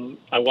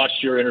 I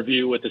watched your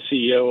interview with the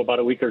CEO about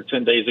a week or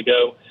 10 days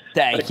ago.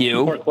 Thank you.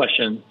 Two-part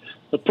question.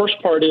 The first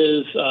part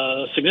is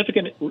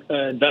significant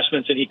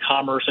investments in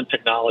e-commerce and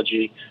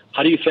technology.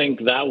 How do you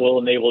think that will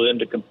enable them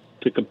to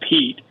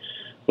compete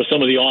with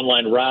some of the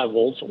online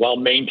rivals while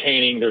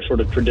maintaining their sort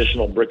of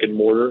traditional brick and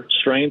mortar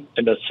strength?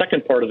 And the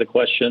second part of the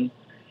question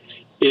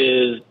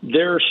is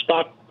their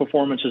stock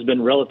performance has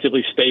been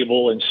relatively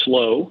stable and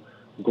slow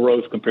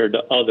growth compared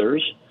to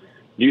others.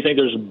 Do you think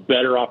there's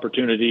better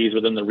opportunities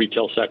within the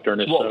retail sector?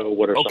 And if so,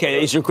 what are some of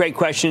those? These are great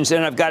questions.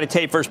 And I've got to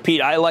tell you first,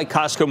 Pete, I like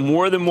Costco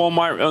more than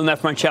Walmart on that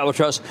front, Chatler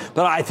Trust.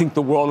 But I think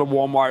the world of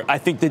Walmart, I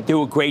think they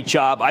do a great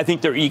job. I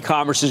think their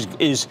e-commerce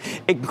is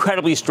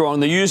incredibly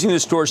strong. They're using the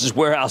stores as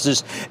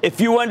warehouses.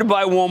 If you wanted to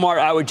buy Walmart,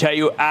 I would tell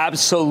you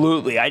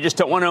absolutely. I just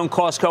don't want to own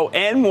Costco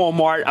and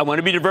Walmart. I want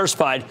to be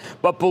diversified.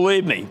 But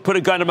believe me, put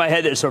a gun to my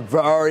head, it's a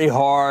very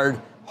hard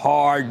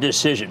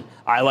decision.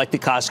 I like the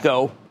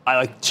Costco. I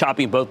like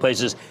shopping in both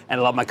places, and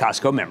I love my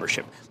Costco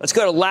membership. Let's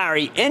go to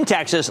Larry in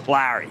Texas.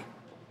 Larry.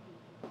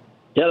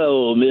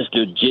 Hello,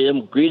 Mr.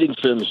 Jim. Greetings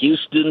from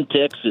Houston,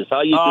 Texas.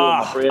 How you doing,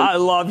 my friend? I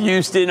love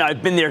Houston.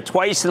 I've been there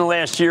twice in the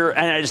last year,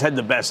 and I just had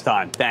the best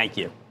time. Thank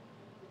you.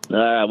 All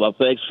right. Well,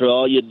 thanks for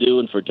all you're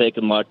doing, for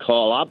taking my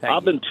call.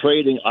 I've been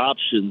trading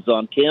options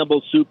on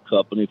Campbell Soup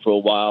Company for a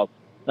while,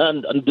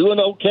 and I'm doing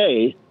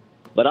okay,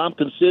 but I'm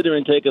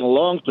considering taking a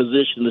long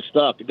position in the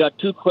stock. I got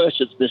two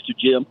questions, Mr.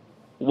 Jim.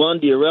 One,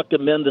 do you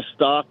recommend the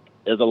stock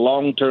as a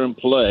long-term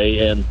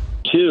play? And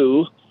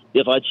two,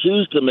 if I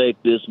choose to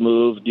make this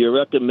move, do you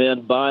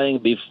recommend buying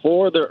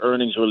before their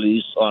earnings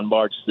release on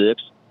March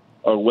 6th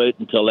or wait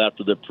until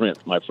after the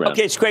print, my friend?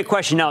 Okay, it's a great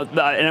question. Now,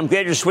 and I'm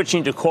glad you're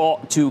switching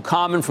to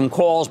common from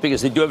calls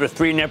because they do have a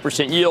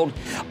 3.5% yield.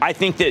 I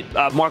think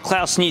that Mark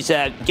Klaus needs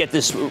to get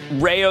this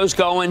Rayos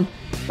going,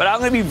 but I'm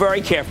going to be very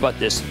careful about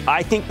this.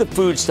 I think the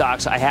food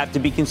stocks, I have to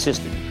be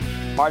consistent,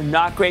 are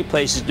not great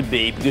places to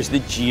be because of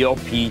the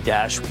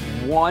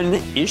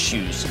GLP-1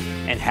 issues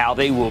and how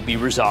they will be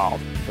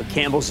resolved. But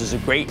Campbell's is a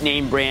great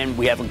name brand.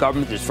 We have a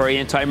government that's very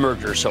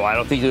anti-merger, so I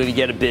don't think they're going to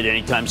get a bid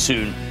anytime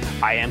soon.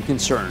 I am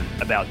concerned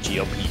about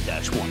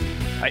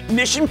GLP-1. Right,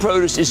 Mission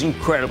Produce is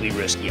incredibly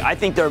risky. I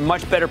think there are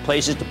much better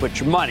places to put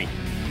your money.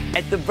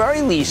 At the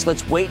very least,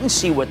 let's wait and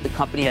see what the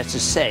company has to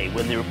say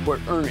when they report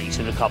earnings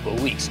in a couple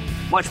of weeks.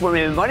 Much more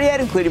money ahead,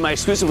 including my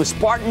exclusive with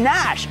Spartan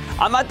Nash.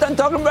 I'm not done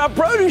talking about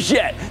produce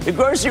yet. The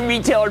grocery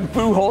retailer and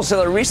food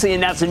wholesaler recently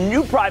announced a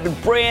new private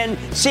brand,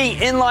 seeing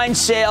inline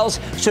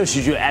sales. So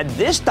should you add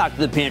this stock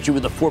to the pantry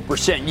with a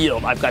 4%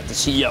 yield? I've got the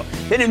CEO.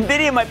 Then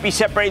NVIDIA might be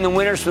separating the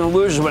winners from the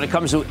losers when it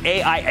comes to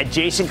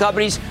AI-adjacent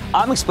companies.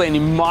 I'm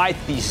explaining my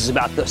thesis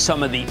about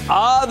some of the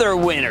other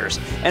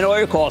winners. And all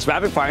your calls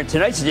rapid fire in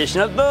tonight's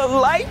edition of the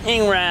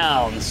Lightning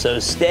Round. So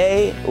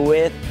stay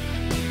with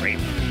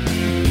Cramer.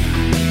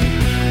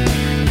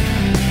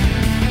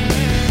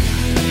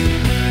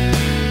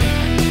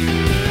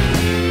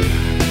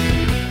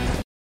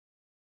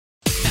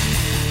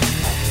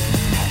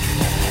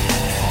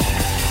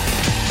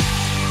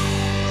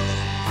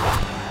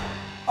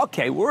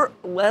 Okay, we're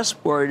less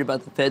worried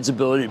about the Fed's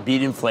ability to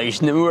beat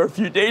inflation than we were a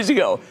few days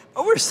ago,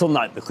 but we're still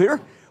not in the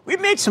clear. We've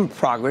made some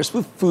progress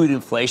with food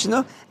inflation,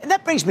 though, and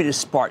that brings me to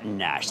Spartan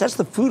Nash. That's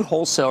the food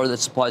wholesaler that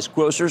supplies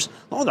grocers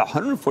along with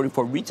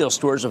 144 retail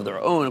stores of their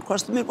own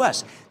across the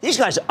Midwest. These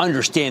guys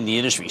understand the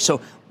industry.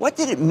 So what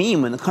did it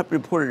mean when the company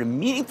reported a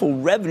meaningful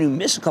revenue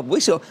miss a couple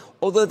weeks ago,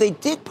 although they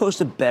did post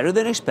a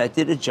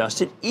better-than-expected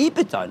adjusted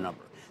EBITDA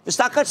number? The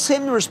stock got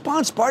slammed in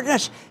response. Spartan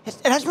Nash, it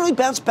hasn't really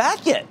bounced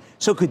back yet.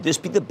 So could this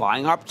be the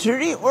buying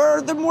opportunity, or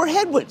are there more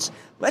headwinds?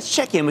 Let's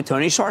check in with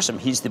Tony Sarsam.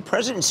 He's the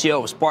president and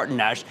CEO of Spartan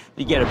Nash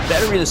to get a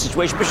better read of the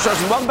situation. Mr.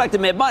 Sarsam, welcome back to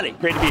Mad Money.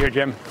 Great to be here,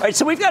 Jim. All right,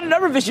 so we've got a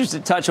number of issues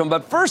to touch on,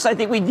 but first I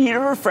think we need a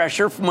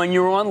refresher from when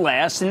you were on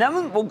last, and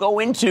then we'll go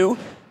into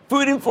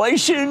food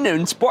inflation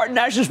and Spartan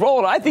Nash's role,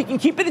 and I think in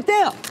keeping it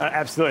down.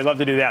 Absolutely, love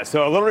to do that.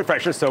 So a little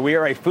refresher. So we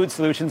are a food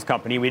solutions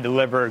company. We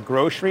deliver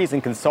groceries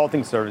and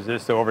consulting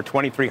services to over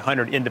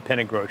 2,300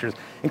 independent grocers,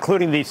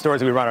 including the stores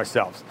that we run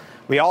ourselves.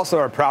 We also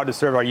are proud to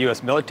serve our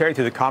U.S. military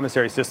through the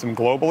commissary system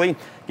globally,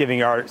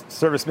 giving our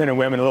servicemen and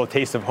women a little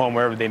taste of home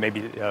wherever they may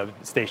be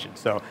stationed.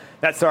 So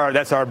that's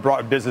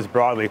our business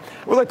broadly.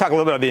 We'd like to talk a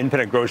little bit about the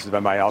independent grocers, if I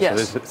might also.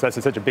 Yes.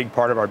 That's such a big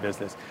part of our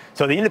business.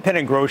 So the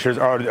independent grocers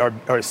are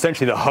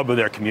essentially the hub of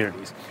their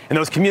communities. And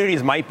those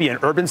communities might be an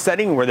urban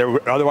setting where there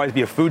would otherwise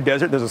be a food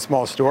desert. There's a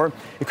small store.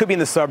 It could be in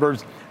the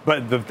suburbs,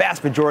 but the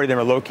vast majority of them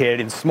are located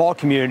in small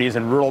communities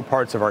in rural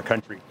parts of our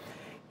country.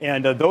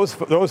 And those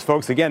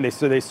folks, again, they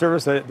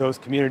service those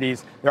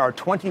communities. There are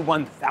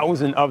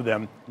 21,000 of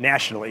them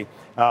nationally,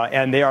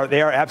 and they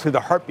are absolutely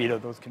the heartbeat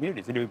of those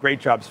communities. They do a great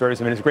job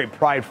servicing them, and it's a great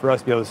pride for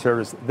us to be able to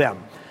service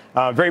them.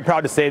 Very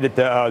proud to say that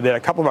that a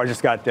couple of ours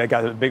just got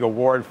a big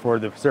award for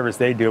the service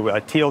they do.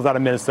 Teal's out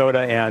of Minnesota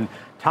and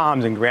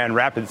Tom's in Grand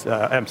Rapids,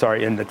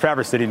 in the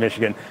Traverse City,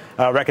 Michigan,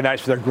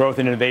 recognized for their growth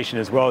and innovation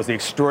as well as the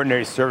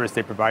extraordinary service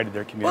they provide to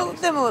their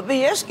communities. Well, then let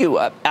me ask you,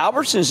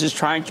 Albertsons is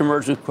trying to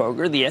merge with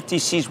Kroger. The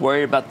FTC is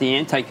worried about the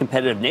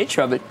anti-competitive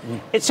nature of it.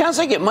 It sounds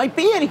like it might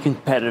be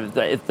anti-competitive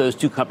if those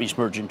two companies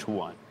merge into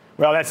one.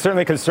 Well, that's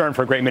certainly a concern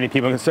for a great many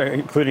people,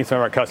 including some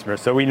of our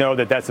customers. So we know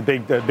that that's a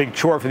big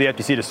chore for the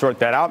FTC to sort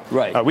that out.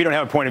 Right. We don't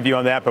have a point of view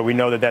on that, but we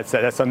know that that's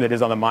something that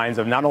is on the minds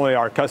of not only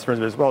our customers,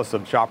 but as well as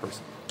some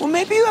shoppers. Well,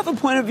 maybe you have a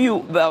point of view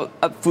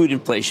about food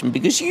inflation,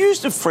 because you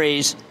used a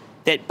phrase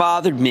that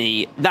bothered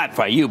me, not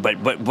by you,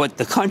 but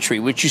the country,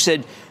 which you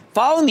said,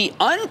 following the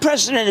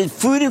unprecedented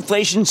food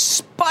inflation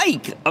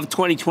spike of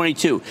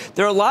 2022.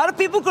 There are a lot of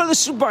people who go to the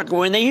supermarket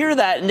when they hear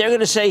that, and they're going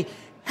to say,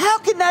 how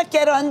can that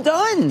get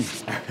undone?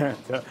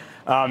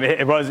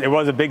 It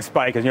was a big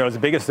spike, because it was the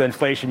biggest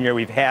inflation year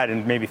we've had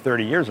in maybe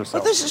 30 years or so.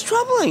 But this is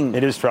troubling.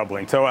 It is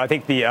troubling. So I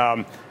think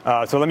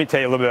so let me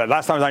tell you a little bit.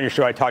 Last time I was on your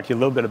show, I talked to you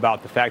a little bit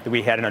about the fact that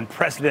we had an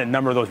unprecedented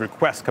number of those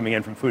requests coming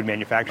in from food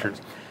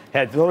manufacturers.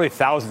 Had literally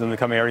thousands of them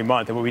coming every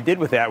month. And what we did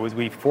with that was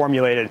we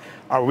formulated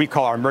what we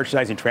call our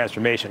merchandising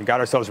transformation. Got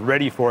ourselves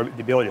ready for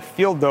the ability to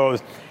field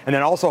those and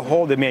then also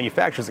hold the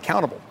manufacturers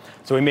accountable.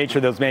 So we made sure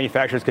those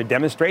manufacturers could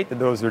demonstrate that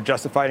those are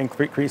justified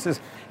increases.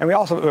 And we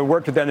also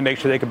worked with them to make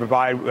sure they could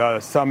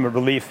provide some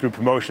relief through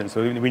promotions.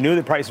 So we knew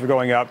the prices were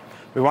going up.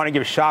 We want to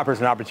give shoppers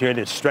an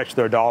opportunity to stretch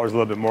their dollars a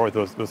little bit more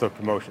with those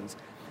promotions.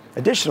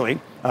 Additionally,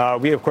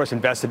 we, of course,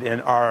 invested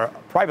in our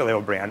private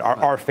label brand,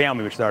 our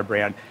family, which is our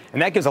brand.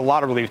 And that gives a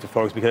lot of relief to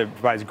folks because it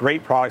provides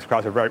great products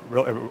across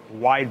a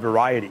wide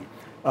variety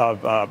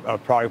of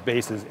product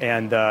bases,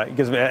 and it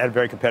gives them at a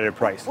very competitive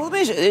price. Well,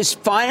 it's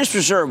Finest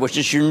Reserve, which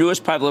is your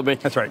newest private label brand.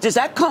 That's right. Does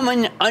that come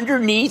in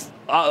underneath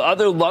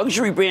other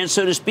luxury brands,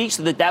 so to speak,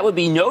 so that would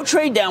be no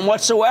trade down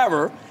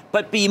whatsoever,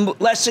 but be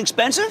less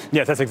expensive?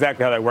 Yes, that's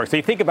exactly how that works. So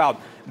you think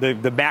about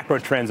the macro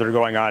trends that are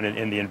going on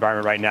in the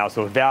environment right now.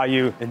 So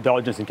value,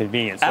 indulgence, and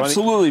convenience.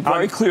 Absolutely,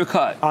 very clear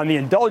cut. On the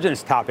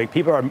indulgence topic,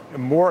 people are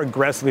more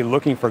aggressively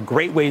looking for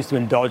great ways to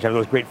indulge, have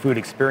those great food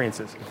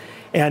experiences.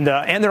 And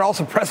they're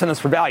also pressing us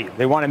for value.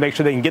 They want to make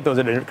sure they can get those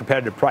at a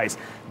competitive price.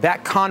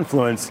 That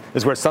confluence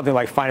is where something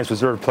like Finest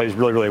Reserve plays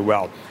really, really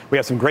well. We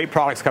have some great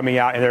products coming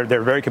out, and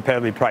they're very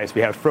competitively priced.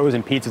 We have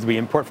frozen pizzas we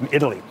import from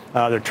Italy.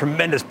 They're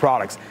tremendous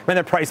products. And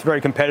they're priced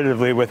very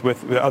competitively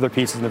with other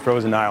pizzas in the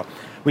frozen aisle.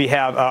 We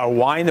have a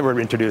wine that we're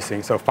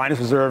introducing. So Finest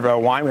Reserve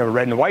wine, we have a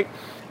red and white.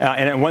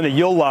 And one that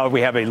you'll love,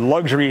 we have a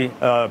luxury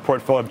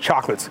portfolio of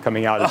chocolates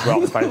coming out as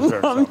well.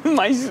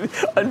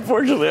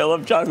 Unfortunately, I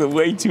love chocolate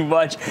way too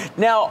much.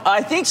 Now,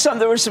 I think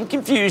there was some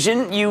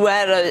confusion. You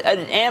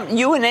had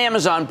you and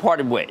Amazon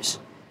parted ways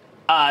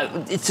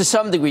to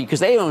some degree because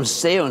they own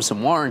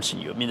some warrants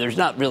in you. I mean, there's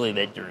not really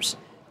that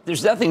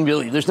there's nothing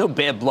really. There's no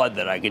bad blood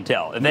that I can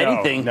tell. If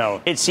anything,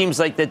 it seems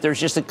like that there's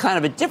just a kind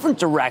of a different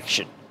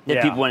direction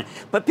that people went.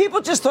 But people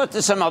just thought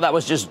that somehow that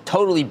was just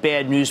totally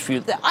bad news for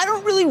you. I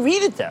don't really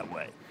read it that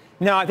way.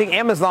 No, I think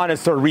Amazon is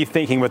sort of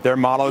rethinking what their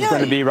model is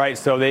going to be, right?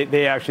 So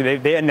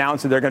they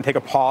announced that they're going to take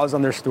a pause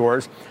on their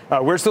stores.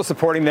 We're still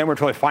supporting them. We're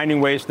totally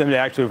finding ways for them to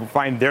actually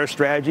find their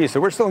strategy.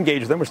 So we're still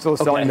engaged with them. We're still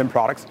selling them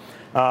products.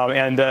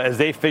 And as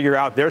they figure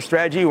out their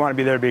strategy, we want to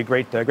be there to be a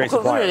great supplier.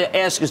 What I wanted to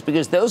ask is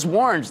because those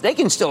warrants, they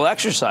can still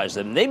exercise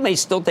them. They may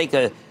still take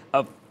a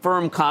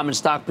firm common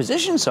stock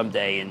position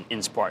someday in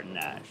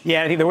SpartanNash.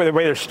 Yeah, I think the way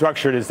they're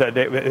structured is that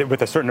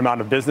with a certain amount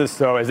of business.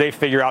 So as they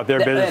figure out their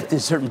business,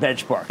 at certain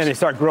benchmarks, and they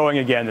start growing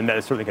again, then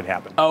that certainly could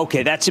happen.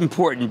 Okay, that's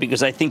important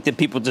because I think that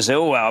people just say,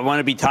 "Oh, well, I want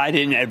to be tied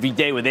in every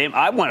day with them."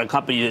 I want a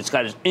company that's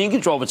got in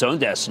control of its own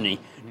destiny,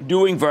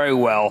 doing very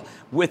well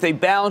with a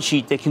balance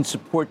sheet that can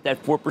support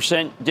that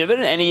 4%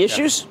 dividend. Any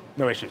issues?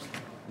 No issues.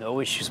 No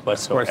issues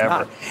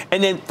whatsoever.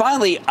 And then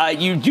finally, I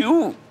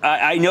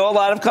know a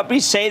lot of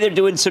companies say they're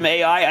doing some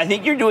AI. I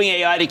think you're doing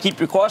AI to keep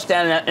your costs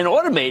down and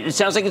automate. It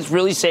sounds like it's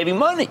really saving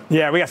money.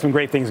 Yeah, we got some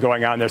great things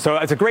going on there. So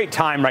it's a great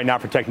time right now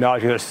for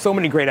technology. There's so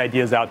many great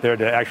ideas out there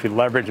to actually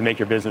leverage and make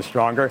your business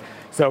stronger.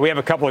 So we have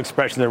a couple of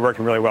expressions that are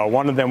working really well.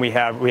 One of them, we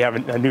have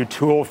a new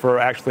tool for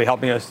actually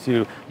helping us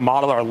to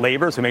model our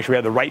labor, so make sure we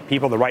have the right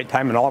people, the right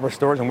time in all of our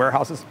stores and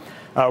warehouses.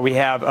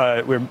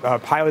 We're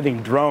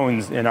piloting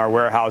drones in our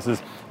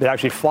warehouses that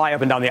actually fly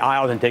up and down the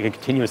aisles and take a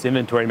continuous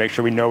inventory to make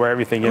sure we know where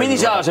everything is. I mean,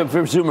 these aisles, I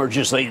presume, are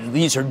just like,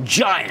 these are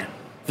giant.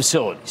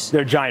 facilities.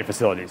 They're giant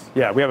facilities.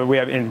 Yeah, we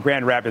have in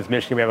Grand Rapids,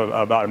 Michigan, we have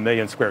about 1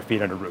 million square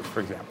feet under roof, for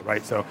example,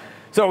 right? So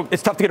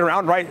it's tough to get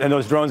around, right? And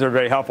those drones are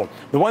very helpful.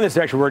 The one that's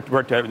actually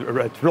worked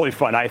it's really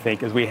fun, I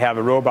think, is we have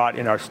a robot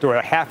in our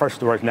store. Half our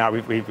stores now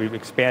we've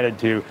expanded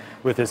to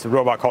with this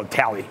robot called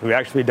Tally, who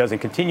actually does a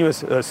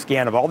continuous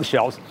scan of all the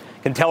shelves,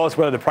 can tell us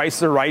whether the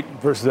prices are right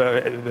versus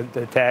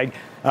the tag,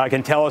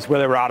 can tell us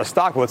whether we're out of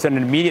stock. We'll send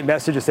an immediate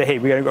message to say, hey,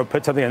 we got to go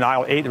put something in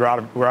aisle 8.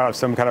 We're out of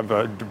some kind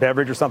of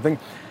beverage or something.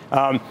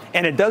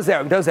 And it does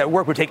that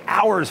work would take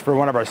hours for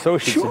one of our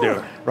associates to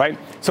do, right?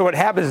 So what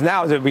happens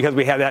now is that because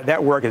we have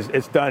that work,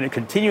 it's done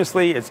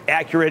continuously, it's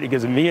accurate, it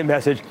gives an immediate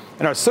message,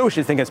 and our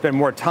associates can spend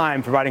more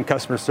time providing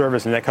customer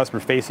service and that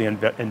customer-facing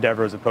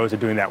endeavor as opposed to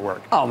doing that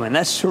work. Oh, man,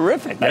 that's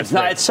terrific.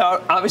 It's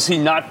obviously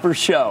not for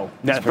show.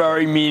 It's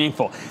very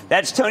meaningful.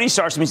 That's Tony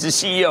Sarsam. He's the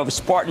CEO of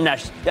Spartan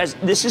Nash.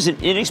 This is an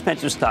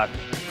inexpensive stock,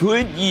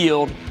 good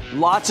yield,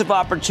 lots of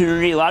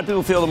opportunity. A lot of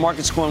people feel the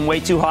market's going way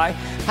too high.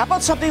 How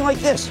about something like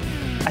this?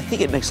 I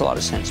think it makes a lot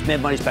of sense.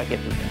 Mad Money's back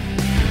into it.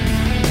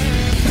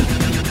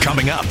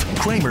 Coming up,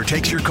 Cramer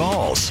takes your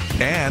calls,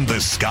 and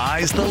the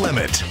sky's the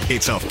limit.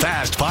 It's a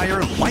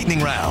fast-fire lightning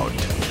round.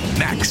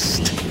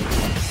 Next.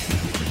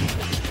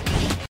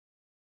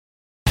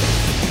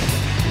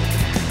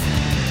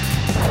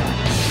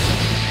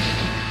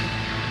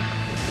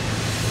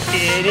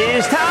 It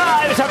is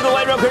time. It's time for the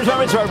Light Round Cruise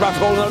Moment. It's our Rock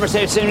Gold number.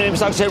 Same name.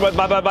 Stock said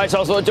bye. It's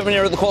also jumping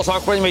here with the call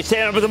stock. We may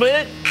stand up for the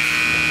minute.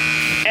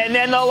 And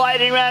then the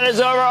lightning round is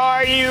over.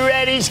 Are you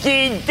ready,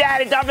 Ski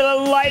Daddy? Time for the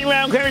lightning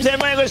round. I'm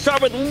going to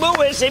start with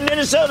Lewis in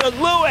Minnesota.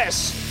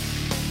 Lewis.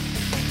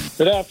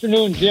 Good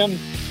afternoon, Jim.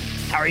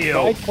 How are you?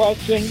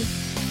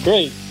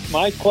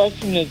 My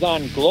question is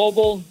on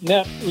Global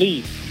Net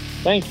Lease.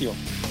 Thank you.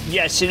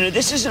 Yes,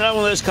 this is another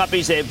one of those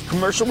companies. They have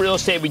commercial real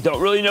estate. We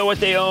don't really know what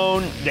they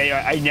own.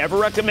 I never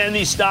recommend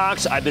these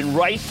stocks. I've been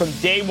right from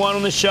day one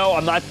on the show.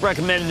 I'm not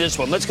recommending this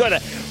one. Let's go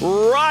to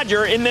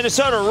Roger in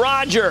Minnesota.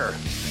 Roger.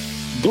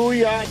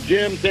 Booyah,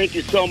 Jim. Thank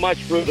you so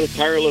much for the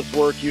tireless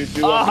work you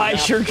do. I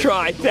sure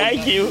try.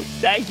 Thank you.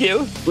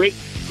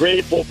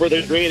 Grateful for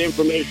the great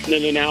information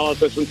and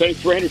analysis, and thanks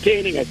for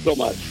entertaining us so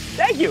much.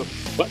 Thank you.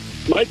 But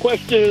my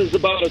question is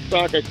about a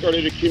stock I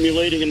started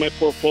accumulating in my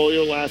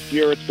portfolio last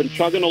year. It's been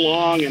chugging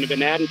along, and I've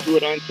been adding to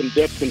it on some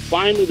dips, and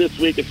finally this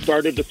week it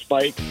started to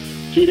spike.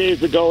 2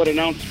 days ago, it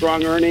announced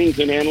strong earnings,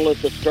 and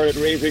analysts have started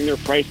raising their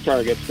price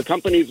targets. The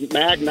company's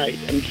Magnite,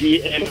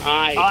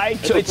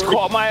 MGNI. It's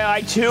caught my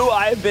eye, too.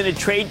 I've been a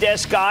trade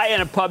desk guy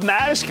and a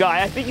Pubmatis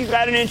guy. I think you've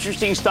got an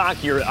interesting stock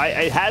here.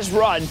 It has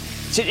run.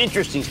 It's an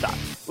interesting stock.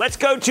 Let's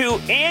go to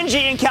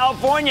Angie in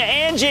California.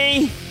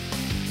 Angie.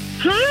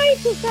 Hi,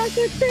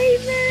 Professor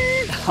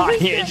Cramer. Hi,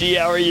 Angie.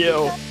 How are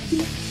you?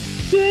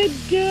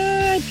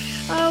 Good.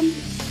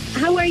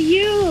 How are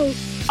you?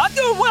 I'm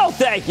doing well,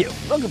 thank you.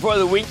 Looking for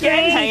the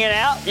weekend, hanging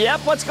out.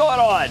 Yep, what's going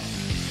on?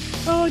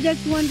 Oh,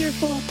 that's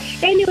wonderful.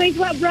 Anyways,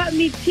 what brought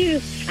me to?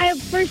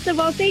 First of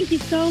all, thank you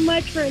so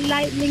much for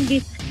enlightening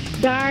this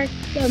dark,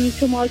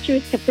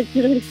 tumultuous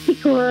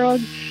capitalistic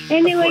world.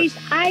 Anyways,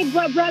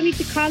 what brought me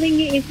to calling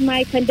you is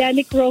my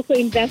pandemic Roku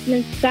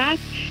investment stock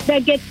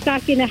that gets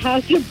stuck in a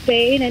house of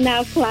pain and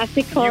now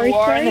classic horror. You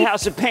are in the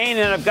house of pain,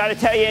 and I've got to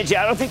tell you, Angie,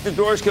 I don't think the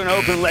door's going to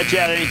open and let you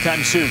out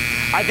anytime soon.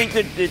 I think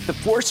that the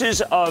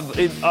forces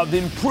of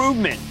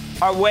improvement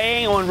are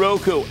weighing on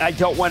Roku. I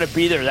don't want to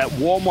be there. That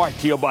Walmart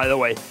deal, by the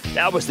way,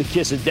 that was the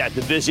kiss of death.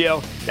 The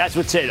Vizio, that's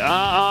what said,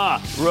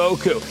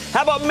 Roku.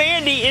 How about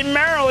Mandy in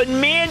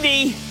Maryland?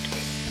 Mandy.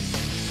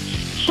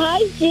 Hi,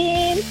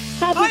 Jim.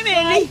 Happy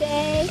Mandy.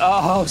 Friday.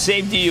 Oh,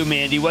 same to you,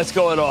 Mandy. What's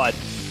going on?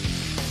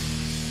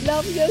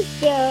 Love your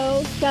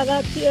show. Shout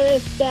out to your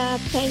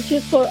staff. Thank you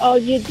for all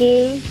you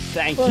do.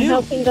 Thank you. For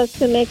helping us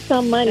to make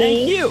some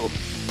money. Thank you.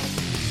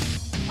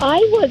 I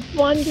was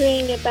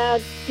wondering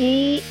about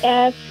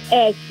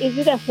DFS. Is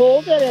it a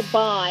hold or a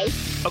buy?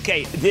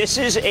 Okay, this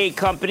is a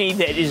company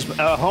that is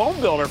a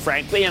home builder,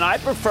 frankly, and I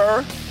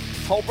prefer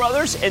Toll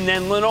Brothers and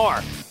then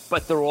Lennar.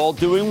 But they're all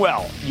doing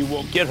well. You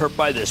won't get hurt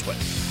by this one.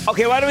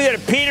 Okay, why don't we go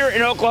to Peter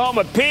in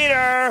Oklahoma?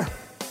 Peter!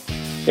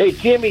 Hey,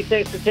 Jimmy,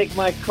 thanks for taking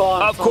my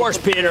call. Of course,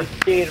 Peter.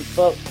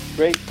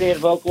 Great state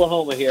of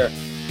Oklahoma here.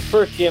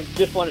 First, Jim,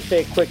 just want to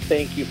say a quick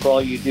thank you for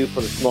all you do for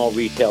the small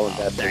retail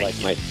investor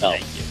like myself.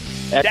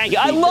 Thank you.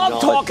 I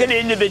love talking to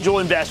individual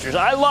investors.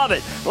 I love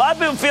it. A lot of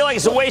people feel like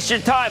it's a waste of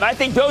your time. I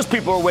think those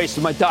people are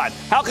wasting my time.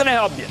 How can I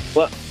help you?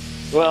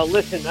 Well,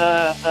 listen,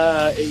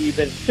 you've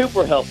been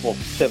super helpful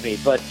to me.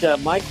 But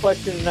my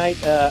question tonight,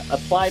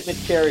 Applied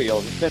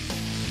Materials.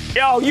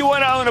 You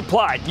want to own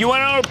Applied. You want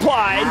to own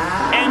Applied,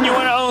 and you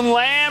want to own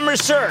Lam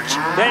Research.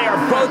 They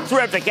are both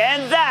terrific.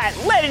 And that,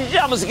 ladies and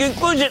gentlemen, is the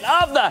conclusion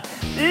of the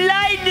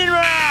Lightning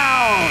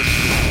Round.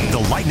 The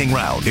Lightning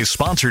Round is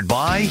sponsored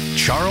by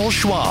Charles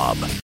Schwab.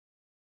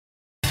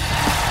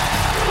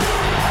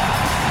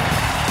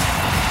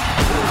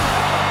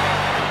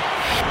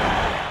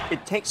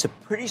 It takes a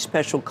pretty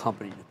special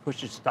company to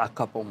push its stock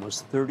up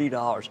almost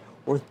 $30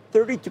 or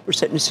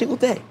 32% in a single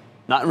day.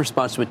 Not in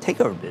response to a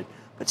takeover bid,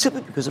 but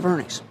simply because of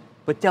earnings.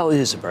 But Dell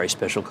is a very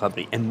special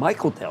company, and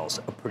Michael Dell's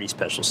a pretty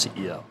special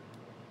CEO.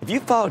 If you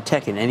follow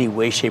tech in any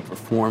way, shape, or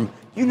form,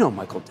 you know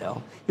Michael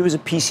Dell. He was a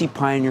PC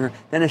pioneer,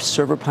 then a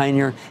server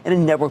pioneer, and a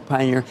network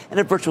pioneer, and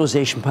a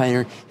virtualization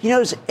pioneer. He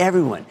knows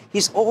everyone.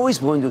 He's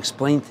always willing to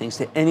explain things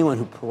to anyone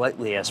who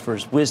politely asks for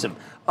his wisdom.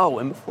 Oh,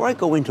 and before I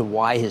go into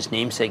why his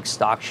namesake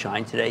stock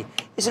shined today,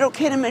 is it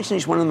okay to mention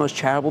he's one of the most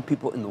charitable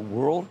people in the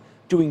world,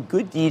 doing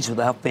good deeds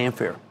without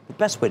fanfare? The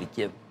best way to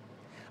give.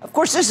 Of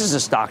course, this is a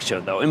stock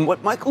show, though, and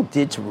what Michael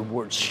did to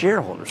reward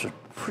shareholders was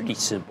pretty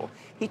simple.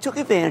 He took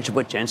advantage of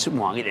what Jensen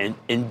Huang and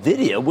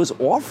NVIDIA was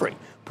offering,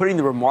 putting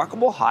the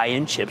remarkable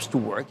high-end chips to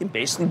work and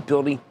basically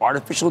building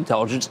artificial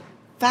intelligence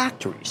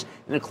factories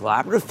in a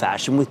collaborative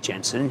fashion with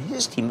Jensen and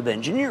his team of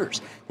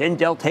engineers. Then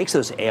Dell takes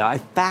those AI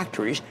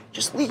factories,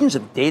 just legions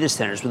of data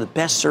centers with the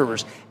best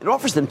servers, and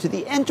offers them to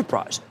the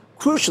enterprise.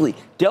 Crucially,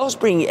 Dell's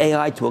bringing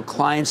AI to a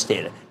client's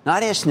data,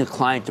 not asking the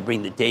client to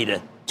bring the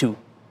data to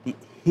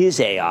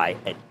his AI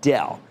at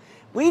Dell.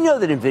 We know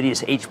that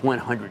NVIDIA's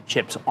H100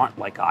 chips aren't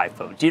like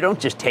iPhones. You don't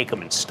just take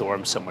them and store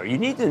them somewhere. You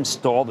need to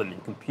install them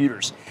in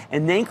computers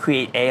and then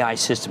create AI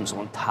systems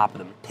on top of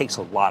them. It takes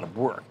a lot of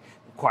work.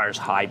 It requires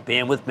high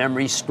bandwidth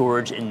memory,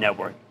 storage, and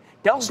networking.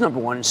 Dell's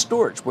number one in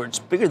storage, where it's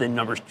bigger than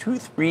numbers 2,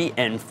 3,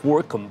 and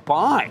 4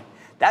 combined.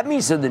 That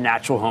means they're the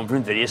natural home for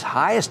NVIDIA's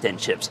highest-end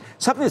chips,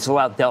 something that's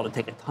allowed Dell to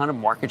take a ton of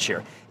market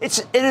share.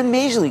 It's an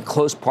amazingly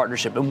close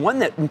partnership, and one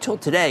that, until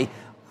today,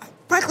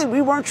 frankly,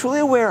 we weren't truly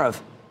aware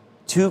of.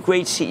 Two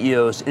great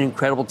CEOs, an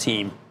incredible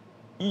team,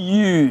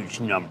 huge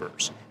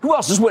numbers. Who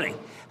else is winning?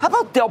 How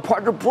about Dell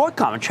partner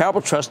Broadcom, a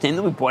charitable trust name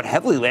that we bought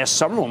heavily last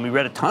summer when we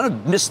read a ton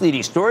of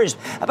misleading stories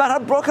about how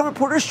Broadcom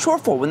reported a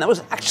shortfall when that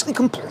was actually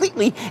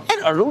completely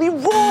and utterly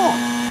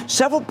wrong.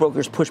 Several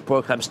brokers pushed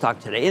Broadcom stock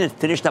today, and it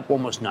finished up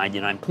almost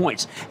 99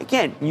 points.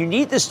 Again, you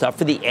need this stuff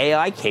for the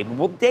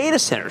AI-capable data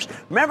centers.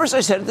 Remember, as I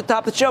said at the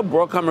top of the show,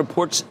 Broadcom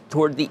reports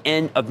toward the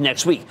end of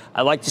next week.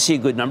 I like to see a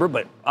good number,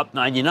 but up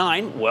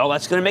 99, well,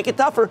 that's going to make it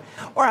tougher.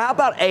 Or how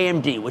about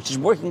AMD, which is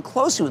working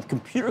closely with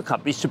computer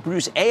companies to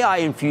produce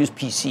AI-infused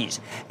PCs?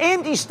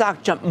 AMD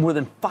stock jumped more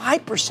than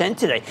 5%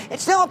 today.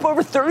 It's now up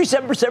over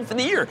 37% for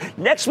the year.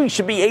 Next week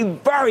should be a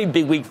very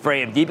big week for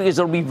AMD because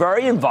it'll be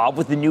very involved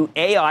with the new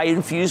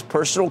AI-infused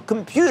personal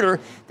computer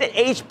that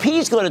HP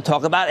is going to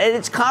talk about at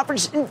its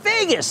conference in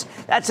Vegas.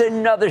 That's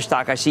another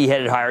stock I see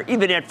headed higher,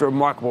 even after a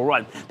remarkable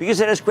run, because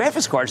it has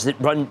graphics cards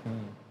that run,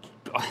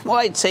 well,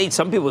 I'd say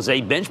some people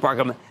say benchmark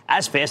them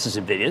as fast as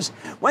NVIDIA's.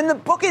 When the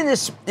book in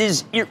this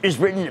is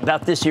written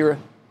about this era,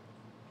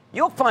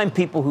 you'll find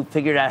people who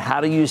figured out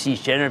how to use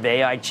these generative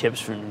AI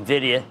chips from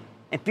NVIDIA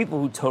and people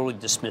who totally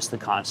dismiss the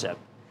concept.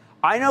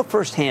 I know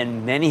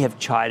firsthand many have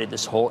chided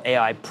this whole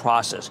AI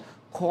process,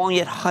 calling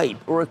it hype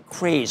or a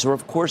craze or,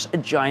 of course, a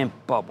giant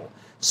bubble.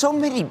 So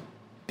many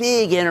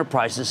big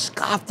enterprises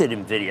scoffed at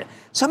NVIDIA.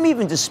 Some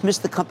even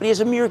dismissed the company as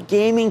a mere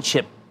gaming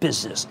chip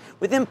business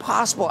with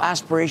impossible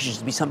aspirations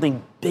to be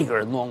something bigger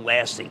and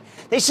long-lasting.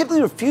 They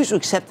simply refused to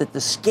accept that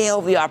the scale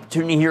of the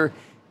opportunity here,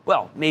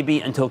 well,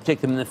 maybe until it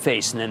kicked them in the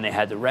face, and then they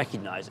had to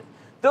recognize it.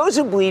 Those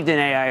who believed in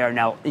AI are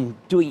now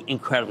doing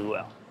incredibly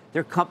well.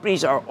 Their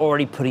companies are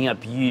already putting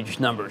up huge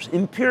numbers,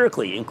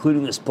 empirically,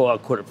 including this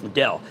blowout quarter from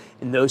Dell.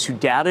 And those who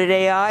doubted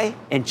AI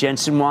and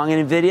Jensen Huang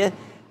and NVIDIA,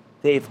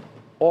 they've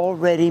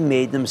already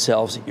made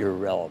themselves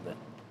irrelevant.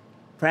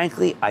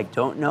 Frankly, I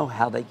don't know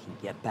how they can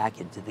get back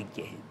into the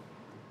game.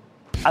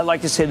 I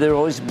like to say there's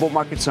always a bull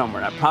market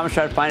somewhere, and I promise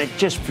I'll find it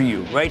just for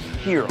you, right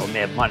here on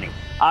Mad Money.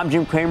 I'm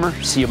Jim Cramer.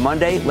 See you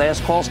Monday.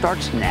 Last call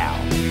starts now.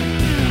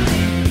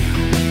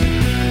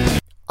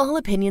 All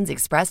opinions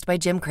expressed by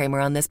Jim Cramer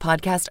on this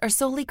podcast are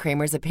solely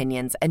Cramer's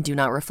opinions and do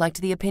not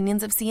reflect the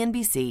opinions of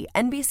CNBC,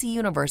 NBC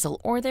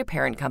Universal, or their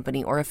parent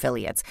company or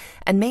affiliates,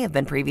 and may have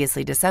been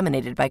previously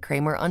disseminated by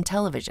Cramer on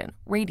television,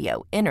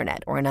 radio,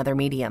 internet, or another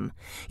medium.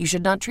 You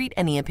should not treat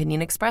any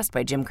opinion expressed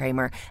by Jim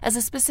Cramer as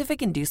a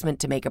specific inducement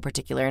to make a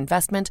particular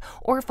investment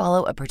or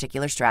follow a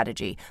particular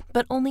strategy,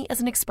 but only as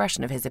an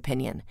expression of his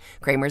opinion.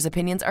 Cramer's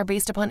opinions are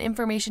based upon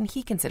information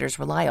he considers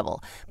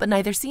reliable, but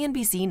neither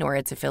CNBC nor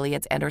its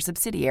affiliates and or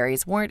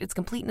subsidiaries warrant its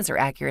completeness or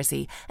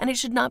accuracy, and it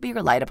should not be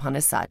relied upon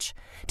as such.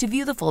 To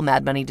view the full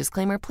Mad Money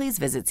disclaimer, please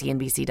visit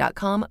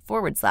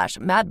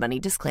cnbc.com/Mad Money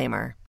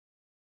disclaimer.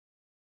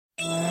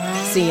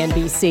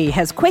 CNBC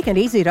has quick and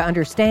easy to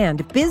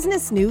understand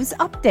business news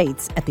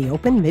updates at the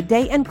open,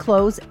 midday, and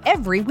close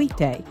every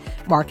weekday.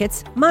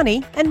 Markets,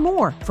 money, and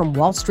more from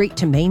Wall Street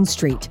to Main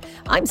Street.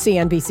 I'm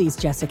CNBC's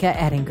Jessica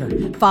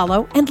Ettinger.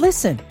 Follow and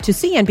listen to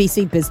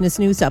CNBC Business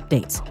News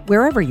Updates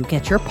wherever you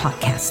get your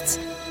podcasts.